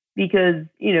 Because,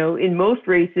 you know, in most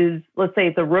races, let's say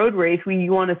it's a road race, we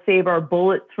want to save our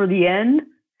bullets for the end.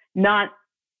 Not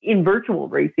in virtual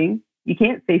racing. You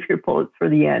can't save your bullets for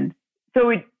the end.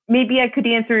 So maybe I could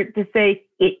answer it to say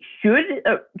it should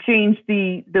change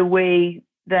the way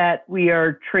that we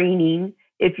are training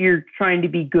if you're trying to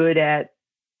be good at,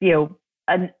 you know,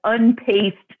 an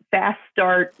unpaced, fast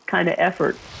start kind of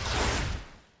effort.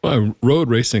 Well, road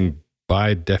racing,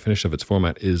 by definition of its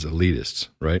format, is elitist,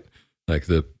 right? Like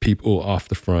the people off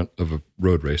the front of a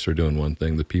road race are doing one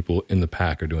thing, the people in the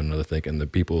pack are doing another thing, and the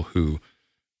people who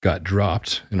got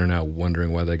dropped and are now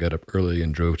wondering why they got up early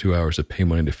and drove 2 hours to pay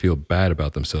money to feel bad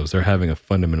about themselves, they're having a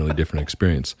fundamentally different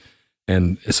experience.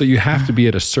 And so you have to be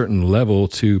at a certain level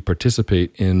to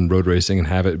participate in road racing and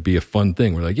have it be a fun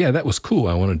thing. We're like, yeah, that was cool.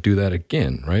 I want to do that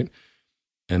again, right?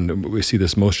 And we see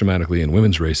this most dramatically in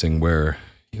women's racing where,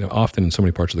 you know, often in so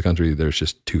many parts of the country, there's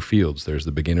just two fields. There's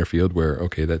the beginner field where,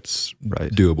 okay, that's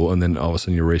right, doable. And then all of a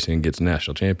sudden you're racing against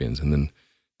national champions. And then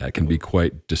that can be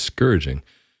quite discouraging.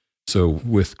 So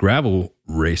with gravel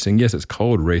racing, yes, it's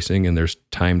called racing and there's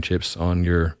time chips on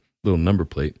your little number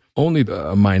plate. Only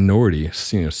a minority,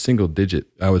 you know, single digit,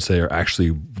 I would say, are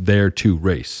actually there to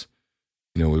race.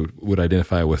 You know, we would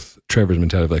identify with Trevor's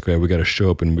mentality of like, well, we got to show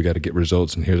up and we got to get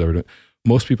results and here's how we're doing.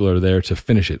 Most people are there to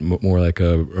finish it, more like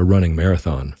a running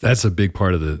marathon. That's a big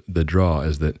part of the draw,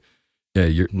 is that, yeah,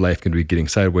 your life can be getting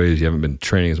sideways. You haven't been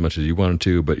training as much as you wanted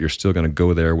to, but you're still going to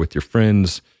go there with your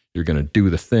friends. You're going to do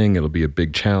the thing. It'll be a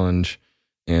big challenge.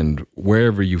 And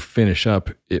wherever you finish up,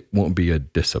 it won't be a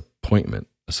disappointment.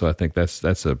 So I think that's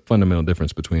a fundamental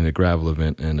difference between a gravel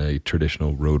event and a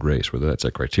traditional road race, whether that's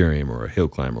a criterium or a hill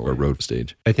climb or a road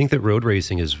stage. I think that road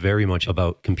racing is very much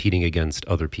about competing against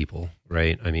other people,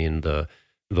 right? I mean, the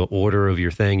order of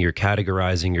your thing, you're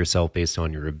categorizing yourself based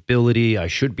on your ability. I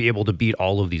should be able to beat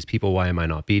all of these people. Why am I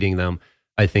not beating them?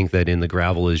 I think that in the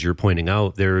gravel, as you're pointing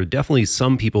out, there are definitely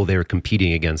some people there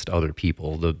competing against other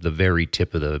people, the very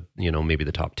tip of the, maybe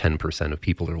the top 10% of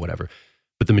people or whatever.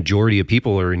 But the majority of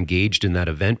people are engaged in that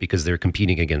event because they're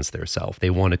competing against themselves.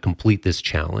 They want to complete this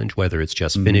challenge, whether it's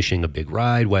just finishing a big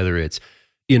ride, whether it's,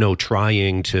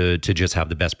 trying to just have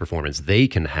the best performance they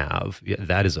can have.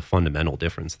 That is a fundamental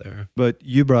difference there. But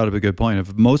you brought up a good point.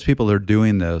 If most people are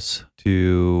doing this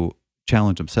to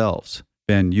challenge themselves,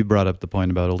 Ben, you brought up the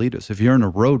point about elitists. If you're in a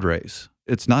road race,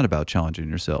 it's not about challenging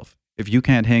yourself. If you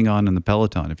can't hang on in the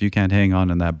peloton, if you can't hang on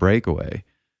in that breakaway,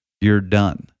 you're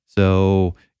done.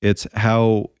 So it's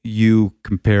how you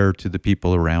compare to the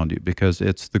people around you, because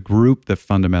it's the group that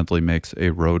fundamentally makes a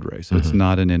road race. It's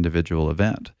not an individual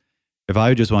event. If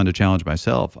I just wanted to challenge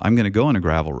myself, I'm going to go in a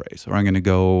gravel race, or I'm going to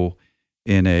go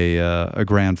in a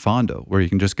Gran Fondo where you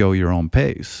can just go your own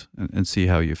pace and see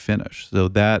how you finish. So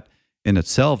that in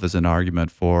itself is an argument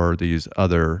for these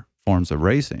other forms of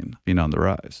racing being on the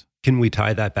rise. Can we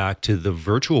tie that back to the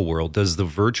virtual world? Does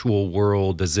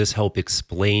this help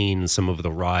explain some of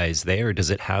the rise there? Does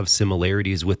it have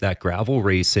similarities with that gravel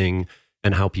racing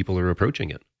and how people are approaching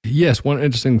it? Yes. One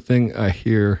interesting thing I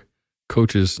hear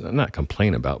coaches not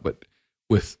complain about, but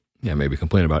maybe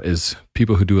complain about, is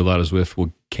people who do a lot of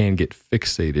Zwift can get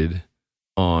fixated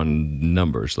on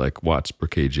numbers like watts per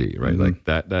kg, right? Like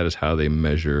that is how they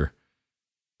measure,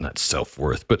 not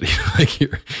self-worth, but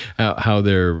how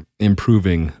they're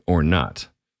improving or not.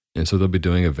 And so they'll be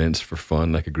doing events for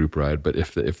fun, like a group ride. But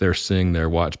if they're seeing their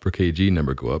watts per kg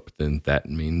number go up, then that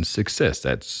means success.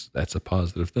 That's a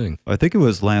positive thing. I think it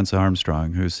was Lance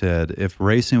Armstrong who said, if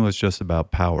racing was just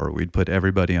about power, we'd put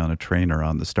everybody on a trainer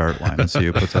on the start line and see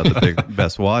who puts out the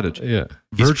best wattage. Yeah.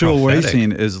 Virtual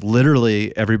racing is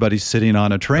literally everybody sitting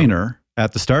on a trainer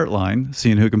at the start line,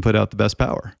 seeing who can put out the best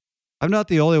power. I'm not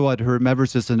the only one who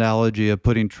remembers this analogy of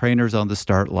putting trainers on the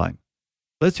start line.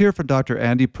 Let's hear from Dr.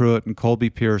 Andy Pruitt and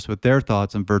Colby Pierce with their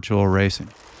thoughts on virtual racing.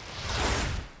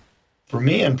 For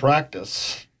me in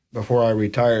practice, before I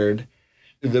retired,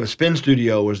 the spin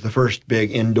studio was the first big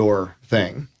indoor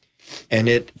thing, and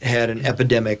it had an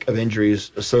epidemic of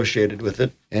injuries associated with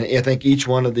it. And I think each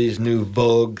one of these new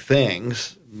vogue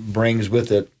things brings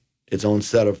with it its own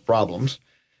set of problems.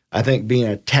 I think being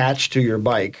attached to your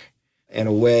bike in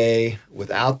a way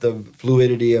without the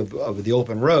fluidity of the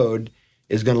open road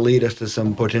is going to lead us to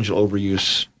some potential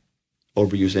overuse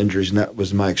injuries, and that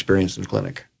was my experience in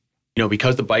clinic.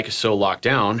 Because the bike is so locked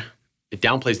down, it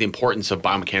downplays the importance of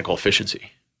biomechanical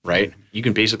efficiency, right? You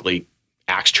can basically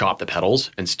axe chop the pedals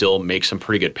and still make some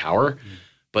pretty good power,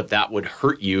 but that would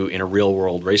hurt you in a real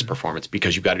world race performance,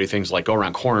 because you've got to do things like go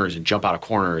around corners and jump out of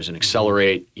corners and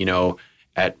accelerate,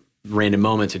 at random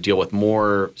moments and deal with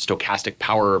more stochastic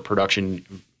power production,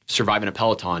 survive in a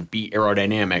peloton, be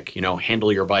aerodynamic,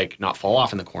 handle your bike, not fall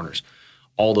off in the corners.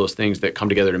 All those things that come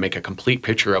together to make a complete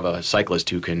picture of a cyclist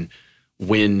who can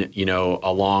win,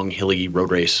 a long, hilly road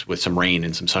race with some rain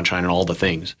and some sunshine and all the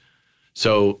things.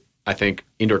 So I think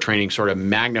indoor training sort of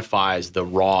magnifies the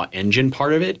raw engine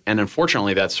part of it. And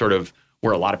unfortunately, that's sort of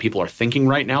where a lot of people are thinking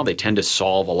right now. They tend to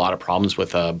solve a lot of problems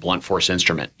with a blunt force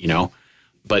instrument,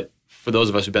 But for those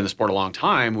of us who've been in the sport a long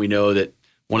time, we know that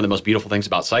one of the most beautiful things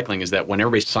about cycling is that when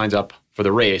everybody signs up for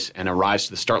the race and arrives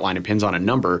to the start line and pins on a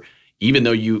number, even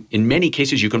though in many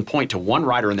cases, you can point to one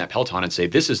rider in that peloton and say,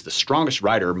 this is the strongest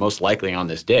rider most likely on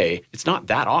this day, it's not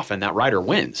that often that rider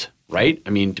wins, right?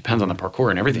 I mean, depends on the parkour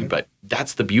and everything, but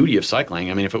that's the beauty of cycling.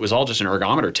 I mean, if it was all just an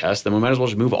ergometer test, then we might as well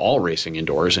just move all racing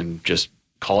indoors and just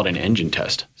call it an engine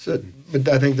test. So, but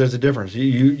I think there's a difference.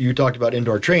 You talked about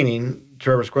indoor training.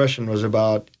 Trevor's question was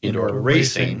about indoor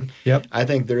racing. Yep. I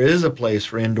think there is a place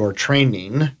for indoor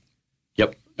training.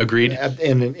 Yep. Agreed.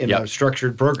 In a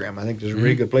structured program. I think there's a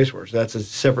really good place for it. So that's a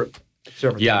separate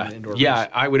thing than indoor racing.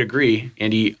 I would agree,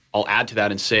 Andy. I'll add to that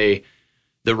and say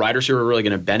the riders who are really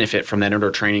going to benefit from that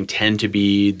indoor training tend to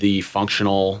be the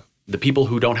people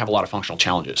who don't have a lot of functional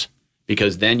challenges,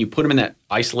 because then you put them in that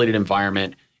isolated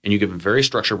environment and you give them very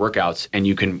structured workouts, and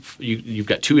you've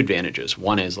got two advantages.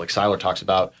 One is, like Seiler talks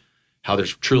about, how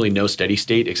there's truly no steady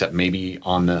state except maybe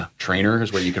on the trainer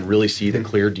is where you can really see the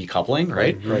clear decoupling,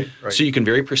 right? Right. So you can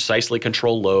very precisely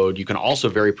control load. You can also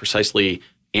very precisely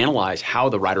analyze how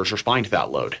the rider's responding to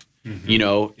that load. You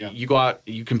go out,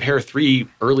 you compare 3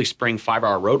 early spring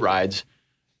 5-hour road rides,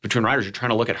 between riders, you're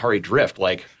trying to look at heart rate drift.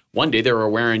 Like one day they were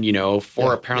wearing,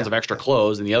 4 pounds of extra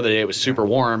clothes, and the other day it was super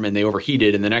warm and they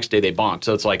overheated, and the next day they bonked.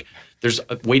 So it's like there's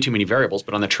way too many variables,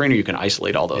 but on the trainer you can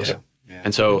isolate all those.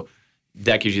 And so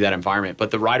that gives you that environment.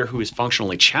 But the rider who is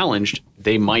functionally challenged,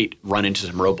 they might run into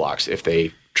some roadblocks if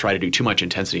they try to do too much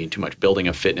intensity and too much building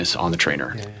of fitness on the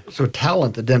trainer. So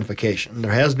talent identification.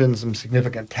 There has been some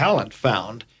significant talent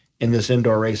found in this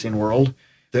indoor racing world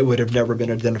that would have never been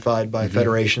identified by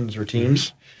federations or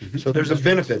teams. So there's a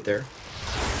benefit there.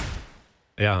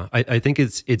 Yeah, I think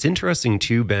it's interesting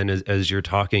too, Ben, as you're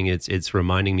talking, it's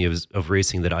reminding me of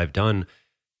racing that I've done.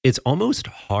 It's almost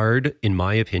hard, in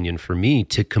my opinion, for me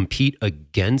to compete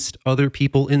against other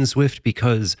people in Zwift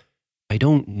because I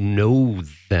don't know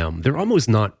them. They're almost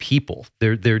not people.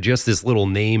 They're just this little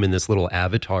name and this little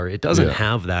avatar. It doesn't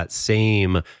have that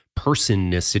same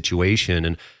personness situation.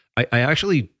 And I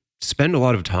actually spend a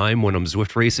lot of time when I'm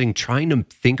Zwift racing trying to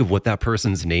think of what that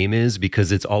person's name is,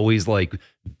 because it's always like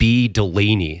B.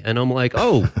 Delaney. And I'm like,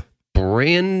 oh,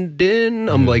 Brandon.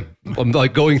 I'm like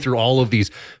going through all of these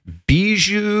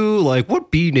Bijou, like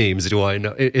what B names do I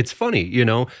know? It's funny, you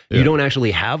don't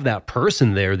actually have that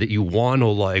person there that you want to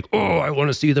like, oh, I want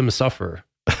to see them suffer.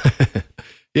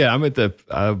 Yeah,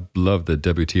 I love the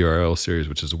WTRL series,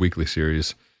 which is a weekly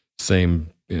series, same,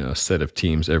 set of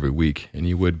teams every week. And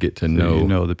you would get to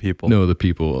know the people. Know the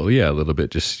people. Yeah, a little bit,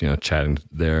 just, chatting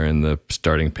there in the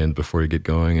starting pen before you get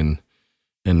going.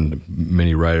 And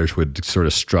many riders would sort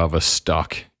of Strava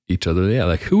stalk each other. Yeah,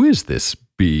 like, who is this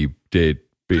the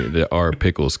R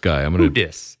Pickles guy? I'm gonna who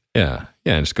dis? Yeah,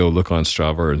 and just go look on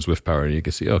Strava or in Zwift Power, and you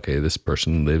can see, okay, this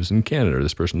person lives in Canada, or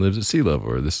this person lives at sea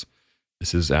level, or this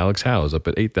is Alex Howes up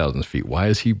at 8,000 feet. Why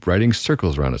is he riding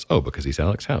circles around us? Oh, because he's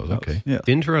Alex Howes. Okay. Yeah.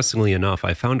 Interestingly enough,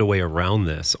 I found a way around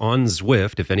this on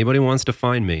Zwift. If anybody wants to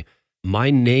find me, my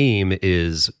name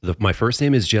is my first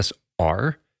name is just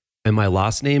R. And my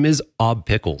last name is Ob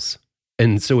Pickles.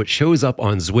 And so it shows up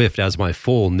on Zwift as my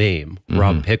full name,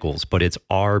 Rob Pickles, but it's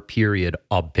R.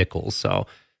 Ob Pickles. So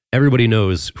everybody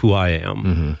knows who I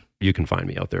am. You can find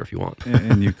me out there if you want.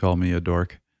 And you call me a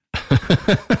dork.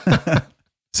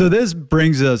 So this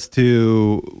brings us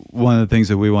to one of the things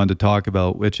that we wanted to talk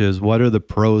about, which is what are the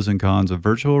pros and cons of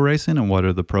virtual racing and what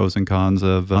are the pros and cons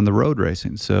of on the road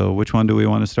racing? So which one do we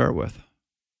want to start with?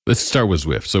 Let's start with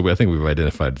Zwift. So I think we've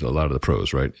identified a lot of the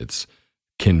pros, right? It's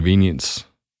convenience,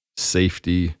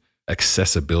 safety,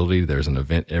 accessibility. There's an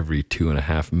event every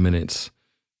 2.5 minutes.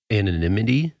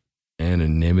 Anonymity.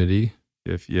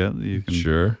 If you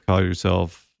can call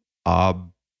yourself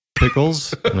Ob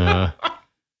Pickles.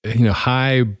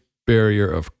 High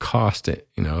barrier of cost.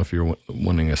 If you're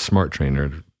wanting a smart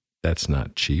trainer, that's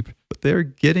not cheap. But they're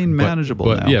getting manageable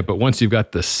now. Yeah, but once you've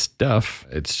got the stuff,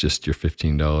 it's just your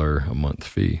 $15 a month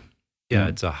fee. Yeah,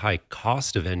 it's a high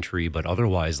cost of entry, but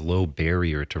otherwise low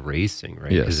barrier to racing,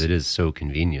 right? Yes. Because it is so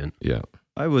convenient. Yeah.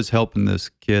 I was helping this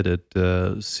kid at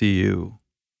CU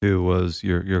who was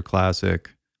your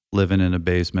classic living in a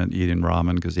basement eating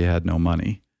ramen because he had no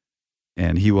money.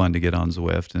 And he wanted to get on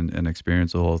Zwift and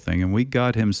experience the whole thing. And we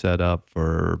got him set up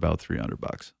for about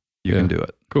 $300. You can do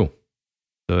it. Cool.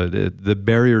 So the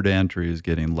barrier to entry is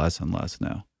getting less and less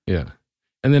now. Yeah.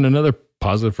 And then another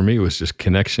positive for me was just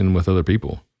connection with other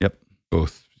people. Yep.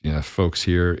 Both, folks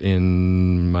here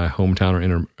in my hometown or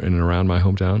in and around my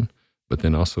hometown, but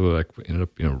then also like ended up,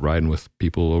 riding with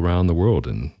people around the world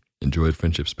and enjoyed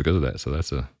friendships because of that. So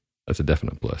that's a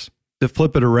definite plus. To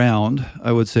flip it around,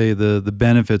 I would say the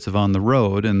benefits of on the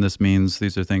road, and this means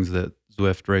these are things that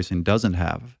Zwift racing doesn't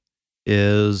have,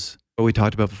 is what we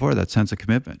talked about before, that sense of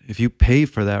commitment. If you pay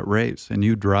for that race and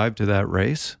you drive to that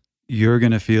race, you're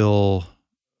going to feel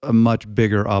a much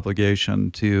bigger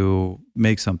obligation to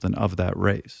make something of that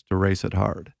race, to race it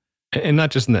hard. And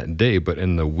not just in that day, but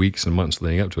in the weeks and months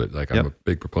leading up to it. Like I'm a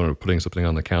big proponent of putting something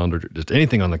on the calendar, just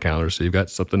anything on the calendar, so you've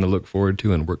got something to look forward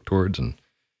to and work towards, and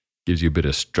gives you a bit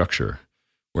of structure.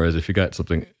 Whereas if you got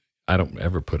something, I don't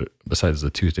ever put it, besides the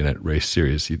Tuesday night race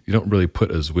series, you don't really put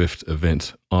a Zwift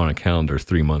event on a calendar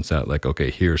 3 months out, like,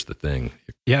 okay, here's the thing.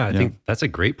 Yeah, I think that's a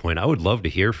great point. I would love to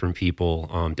hear from people.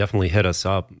 Definitely hit us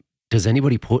up. Does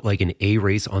anybody put like an A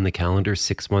race on the calendar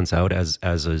 6 months out as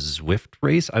a Zwift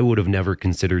race? I would have never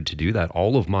considered to do that.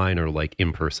 All of mine are like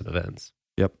in-person events.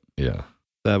 Yep. Yeah.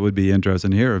 That would be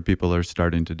interesting to hear if people are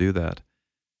starting to do that.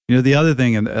 The other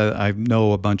thing, and I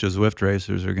know a bunch of Zwift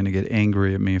racers are going to get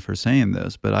angry at me for saying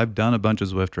this, but I've done a bunch of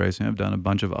Zwift racing. I've done a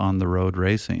bunch of on-the-road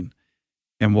racing.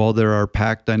 And while there are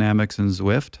pack dynamics in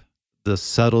Zwift, the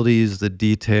subtleties, the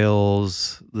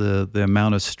details, the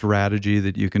amount of strategy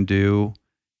that you can do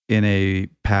in a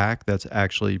pack that's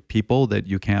actually people that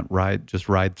you can't just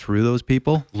ride through those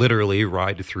people. Literally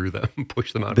ride through them,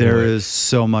 push them out. There is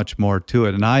so much more to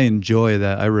it. And I enjoy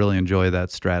that. I really enjoy that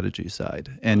strategy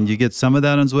side. And you get some of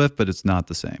that on Zwift, but it's not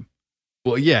the same.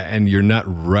 Well, yeah, and you're not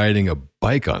riding a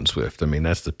bike on Zwift. I mean,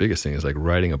 that's the biggest thing is like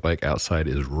riding a bike outside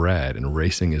is rad and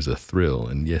racing is a thrill.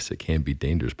 And yes, it can be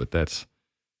dangerous, but that's,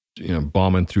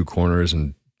 bombing through corners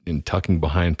and tucking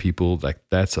behind people, like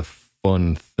that's a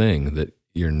fun thing that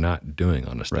you're not doing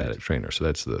on a static trainer. So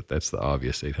that's the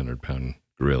obvious 800-pound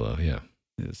gorilla. Yeah.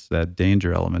 It's that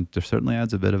danger element. There certainly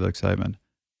adds a bit of excitement.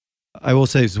 I will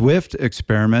say Zwift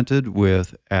experimented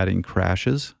with adding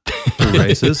crashes to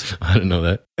races. I didn't know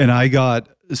that. And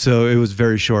so it was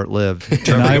very short-lived.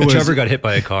 Trevor got hit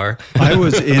by a car. I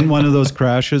was in one of those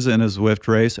crashes in a Zwift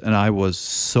race, and I was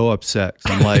so upset.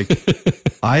 I'm like,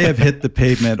 I have hit the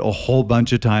pavement a whole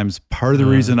bunch of times. Part of the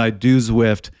reason I do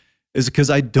Zwift is because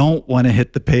I don't want to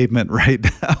hit the pavement right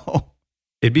now.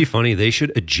 It'd be funny. They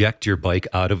should eject your bike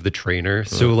out of the trainer.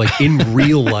 So like in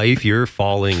real life, you're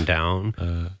falling down.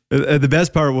 The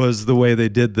best part was the way they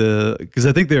did because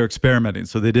I think they were experimenting.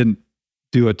 So they didn't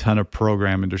do a ton of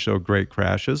programming to show great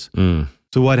crashes.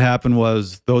 So what happened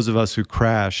was those of us who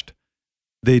crashed,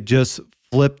 they just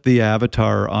flipped the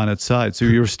avatar on its side. So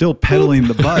you were still pedaling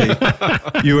the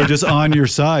bike. You were just on your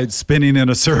side spinning in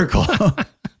a circle.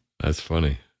 That's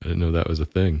funny. I didn't know that was a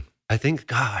thing. I think,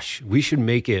 gosh, we should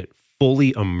make it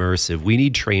fully immersive. We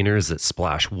need trainers that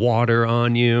splash water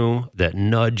on you, that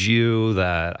nudge you,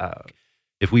 that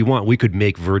if we want, we could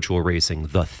make virtual racing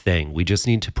the thing. We just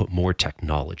need to put more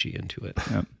technology into it.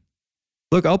 Yep.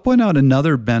 Look, I'll point out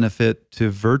another benefit to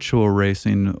virtual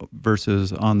racing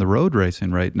versus on the road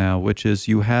racing right now, which is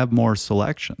you have more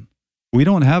selection. We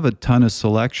don't have a ton of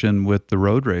selection with the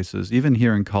road races, even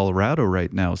here in Colorado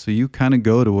right now. So you kind of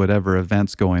go to whatever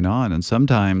event's going on. And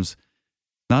sometimes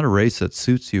not a race that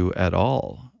suits you at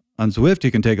all. On Zwift,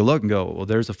 you can take a look and go, well,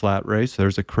 there's a flat race,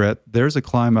 there's a crit, there's a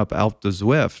climb up Alpe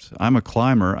d'Huez. I'm a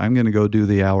climber. I'm going to go do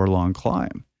the hour-long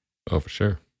climb. Oh, for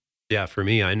sure. Yeah, for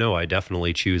me, I know I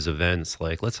definitely choose events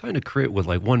like, let's find a crit with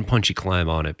like one punchy climb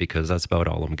on it because that's about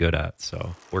all I'm good at.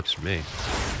 So works for me.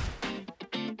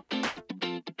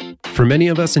 For many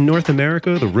of us in North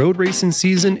America, the road racing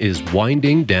season is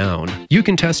winding down. You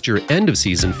can test your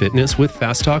end-of-season fitness with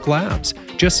Fast Talk Labs.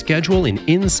 Just schedule an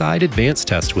inside advanced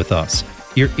test with us.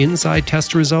 Your inside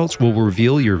test results will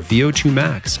reveal your VO2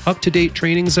 max, up-to-date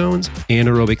training zones,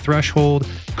 anaerobic threshold,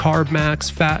 carb max,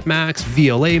 fat max,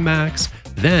 VLA max.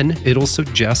 Then it'll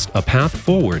suggest a path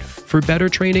forward for better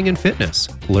training and fitness.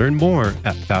 Learn more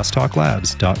at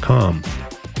fasttalklabs.com.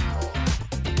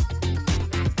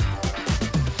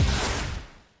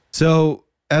 So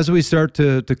as we start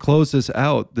to close this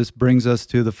out, this brings us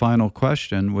to the final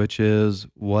question, which is,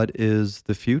 what is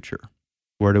the future?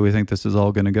 Where do we think this is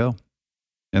all going to go?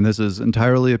 And this is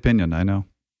entirely opinion, I know.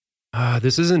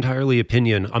 This is entirely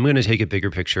opinion. I'm going to take a bigger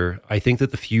picture. I think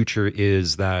that the future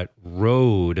is that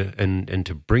road, and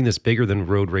to bring this bigger than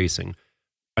road racing,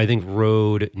 I think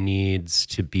road needs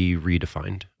to be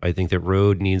redefined. I think that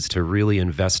road needs to really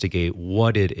investigate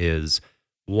what it is,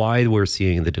 why we're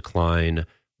seeing the decline,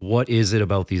 what is it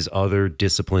about these other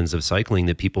disciplines of cycling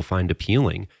that people find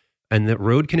appealing, and that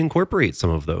road can incorporate some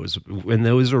of those. And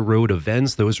those are road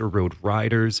events, those are road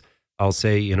riders. I'll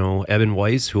say, Evan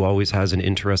Weiss, who always has an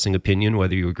interesting opinion,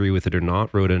 whether you agree with it or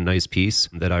not, wrote a nice piece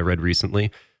that I read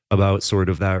recently about sort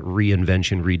of that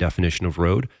reinvention, redefinition of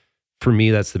road. For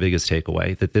me, that's the biggest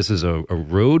takeaway, that this is a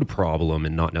road problem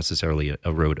and not necessarily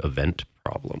a road event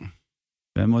problem.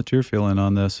 Ben, what's your feeling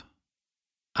on this?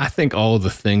 I think all of the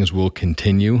things will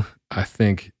continue. I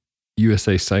think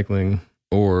USA Cycling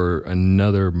or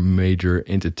another major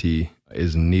entity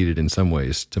is needed in some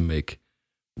ways to make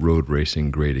road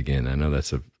racing great again. I know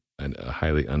that's a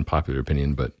highly unpopular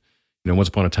opinion, but once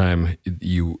upon a time,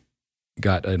 you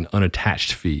got an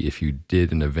unattached fee if you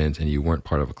did an event and you weren't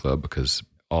part of a club, because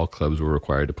all clubs were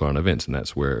required to put on events, and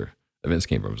that's where events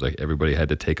came from. It was like everybody had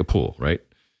to take a pool, right?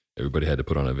 Everybody had to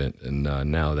put on an event, and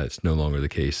now that's no longer the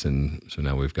case. And so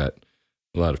now we've got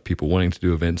a lot of people wanting to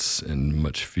do events and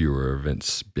much fewer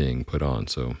events being put on.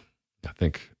 So I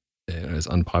think, as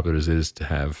unpopular as it is to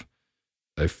have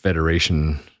a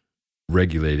federation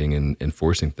regulating and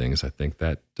enforcing things, I think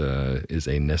that is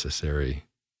a necessary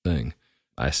thing.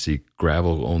 I see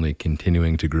gravel only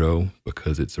continuing to grow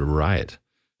because it's a riot,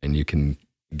 and you can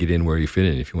get in where you fit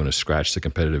in. If you want to scratch the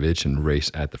competitive itch and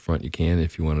race at the front, you can.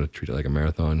 If you want to treat it like a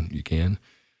marathon, you can.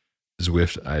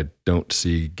 Zwift, I don't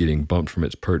see getting bumped from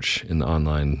its perch in the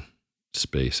online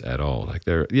space at all. Like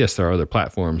there are other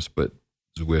platforms, but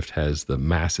Zwift has the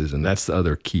masses, and that's the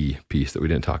other key piece that we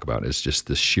didn't talk about. It's just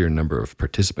the sheer number of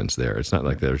participants there. It's not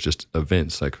like there's just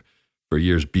events. Like for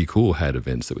years, Be Cool had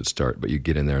events that would start, but you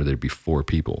get in there, there'd be 4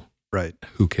 people. Right.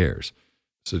 Who cares?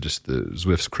 So just the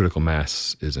Zwift's critical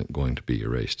mass isn't going to be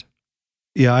erased.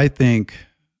 Yeah, I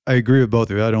agree with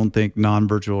both of you. I don't think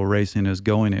non-virtual racing is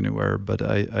going anywhere, but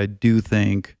I do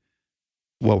think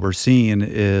what we're seeing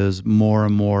is more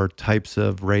and more types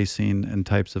of racing and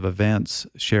types of events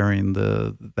sharing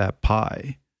that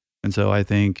pie. And so I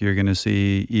think you're going to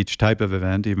see each type of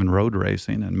event, even road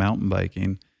racing and mountain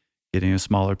biking, getting a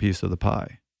smaller piece of the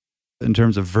pie. In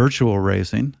terms of virtual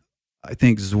racing, I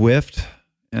think Zwift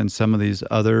and some of these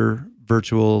other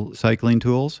virtual cycling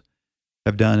tools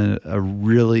have done a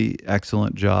really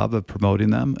excellent job of promoting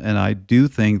them. And I do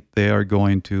think they are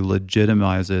going to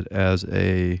legitimize it as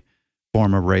a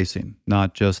form of racing,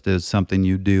 not just as something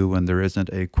you do when there isn't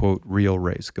a, quote, real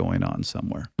race going on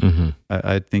somewhere. Mm-hmm.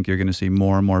 I think you're going to see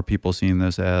more and more people seeing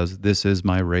this as, this is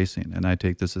my racing. And I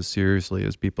take this as seriously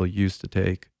as people used to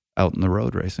take out in the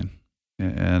road racing.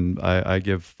 And I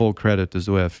give full credit to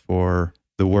Zwift for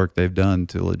the work they've done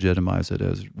to legitimize it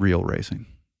as real racing.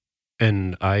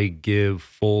 And I give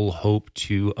full hope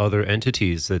to other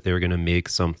entities that they're going to make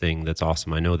something that's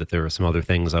awesome. I know that there are some other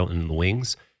things out in the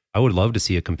wings. I would love to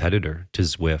see a competitor to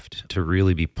Zwift to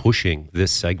really be pushing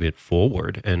this segment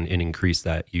forward and increase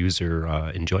that user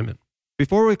enjoyment.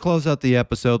 Before we close out the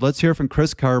episode, let's hear from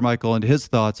Chris Carmichael and his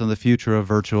thoughts on the future of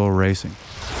virtual racing.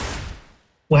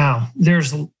 Wow,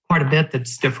 there's quite a bit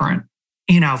that's different.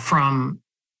 From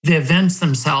the events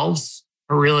themselves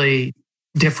are really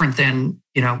different than,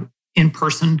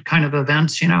 in-person kind of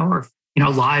events, or,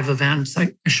 live events.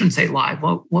 I shouldn't say live.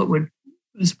 What would,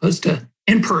 as opposed to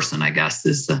in-person, I guess,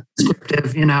 is the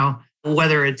descriptive,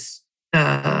 whether it's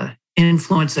the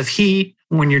influence of heat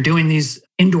when you're doing these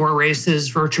indoor races,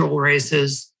 virtual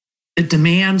races, the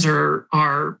demands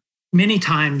are many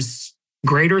times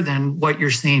greater than what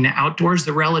you're seeing outdoors.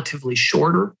 They're relatively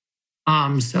shorter.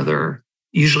 So they're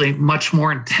usually much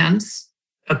more intense.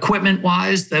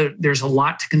 Equipment-wise, there's a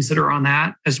lot to consider on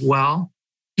that as well.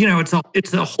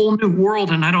 It's a whole new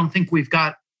world, and I don't think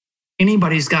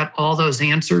anybody's got all those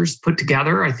answers put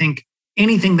together. I think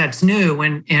anything that's new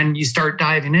and you start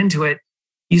diving into it,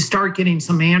 you start getting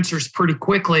some answers pretty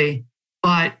quickly,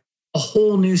 but a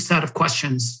whole new set of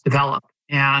questions develop.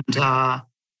 And I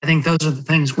think those are the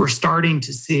things we're starting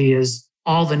to see is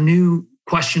all the new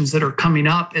questions that are coming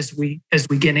up as we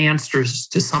get answers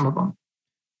to some of them.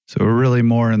 So we're really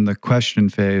more in the question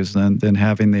phase than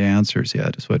having the answers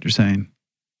yet, is what you're saying.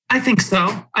 I think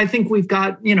so. I think we've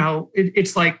got,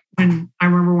 it's like I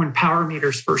remember when power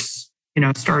meters first,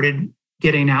 started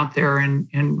getting out there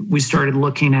and we started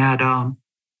looking at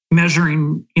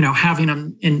measuring, having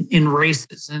them in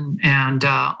races and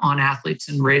on athletes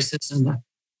in races in the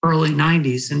early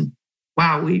 90s. And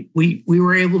wow, we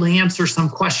were able to answer some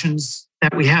questions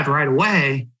that we had right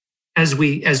away as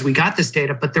we got this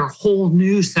data, but there are a whole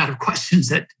new set of questions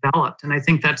that developed. And I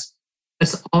think that's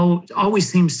always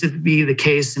seems to be the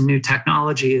case in new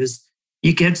technology is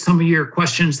you get some of your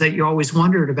questions that you always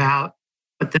wondered about,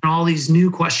 but then all these new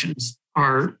questions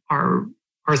are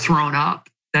thrown up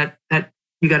that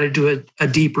you got to do a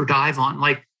deeper dive on,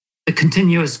 like the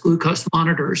continuous glucose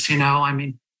monitors.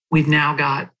 We've now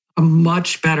got a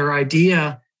much better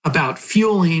idea about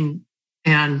fueling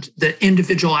and the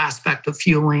individual aspect of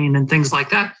fueling and things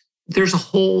like that. There's a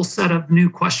whole set of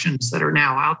new questions that are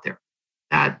now out there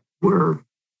that we're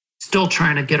still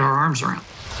trying to get our arms around.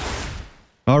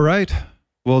 All right.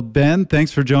 Well, Ben,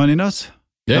 thanks for joining us.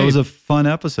 Yeah, that was a fun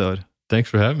episode. Thanks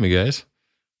for having me, guys.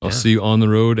 I'll see you on the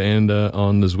road and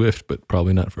on the Zwift, but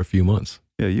probably not for a few months.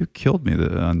 Yeah, you killed me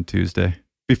on Tuesday.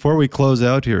 Before we close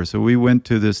out here, so we went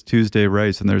to this Tuesday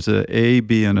race, and there's a A,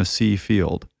 B, and a C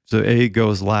field. So A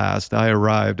goes last. I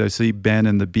arrived. I see Ben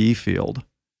in the B field.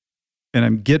 And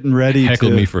I'm getting ready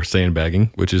Heckled me for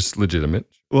sandbagging, which is legitimate.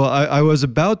 Well, I was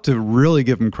about to really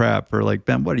give him crap for like,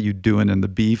 Ben, what are you doing in the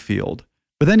B field?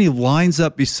 But then he lines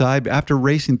up beside me, after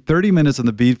racing 30 minutes in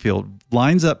the B field,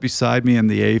 lines up beside me in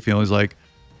the A field. He's like,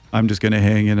 I'm just going to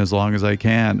hang in as long as I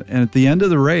can. And at the end of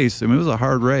the race, it was a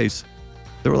hard race.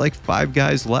 There were like 5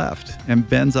 guys left, and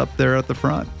Ben's up there at the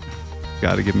front.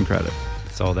 Got to give him credit.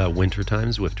 It's all that wintertime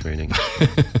Zwift training.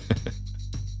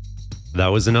 That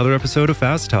was another episode of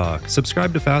Fast Talk.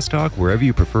 Subscribe to Fast Talk wherever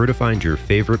you prefer to find your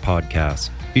favorite podcasts.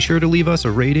 Be sure to leave us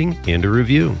a rating and a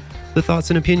review. The thoughts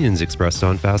and opinions expressed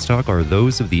on Fast Talk are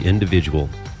those of the individual.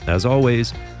 As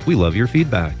always, we love your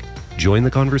feedback. Join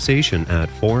the conversation at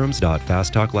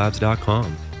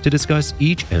forums.fasttalklabs.com to discuss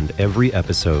each and every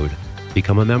episode.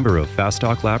 Become a member of Fast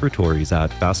Talk Laboratories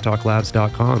at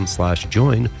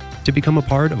fasttalklabs.com/join to become a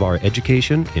part of our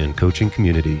education and coaching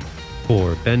community.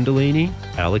 For Ben Delaney,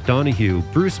 Alec Donahue,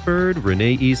 Bruce Bird,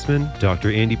 Renee Eastman,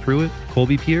 Dr. Andy Pruitt,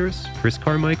 Colby Pierce, Chris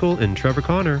Carmichael, and Trevor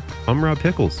Connor, I'm Rob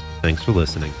Pickles. Thanks for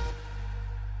listening.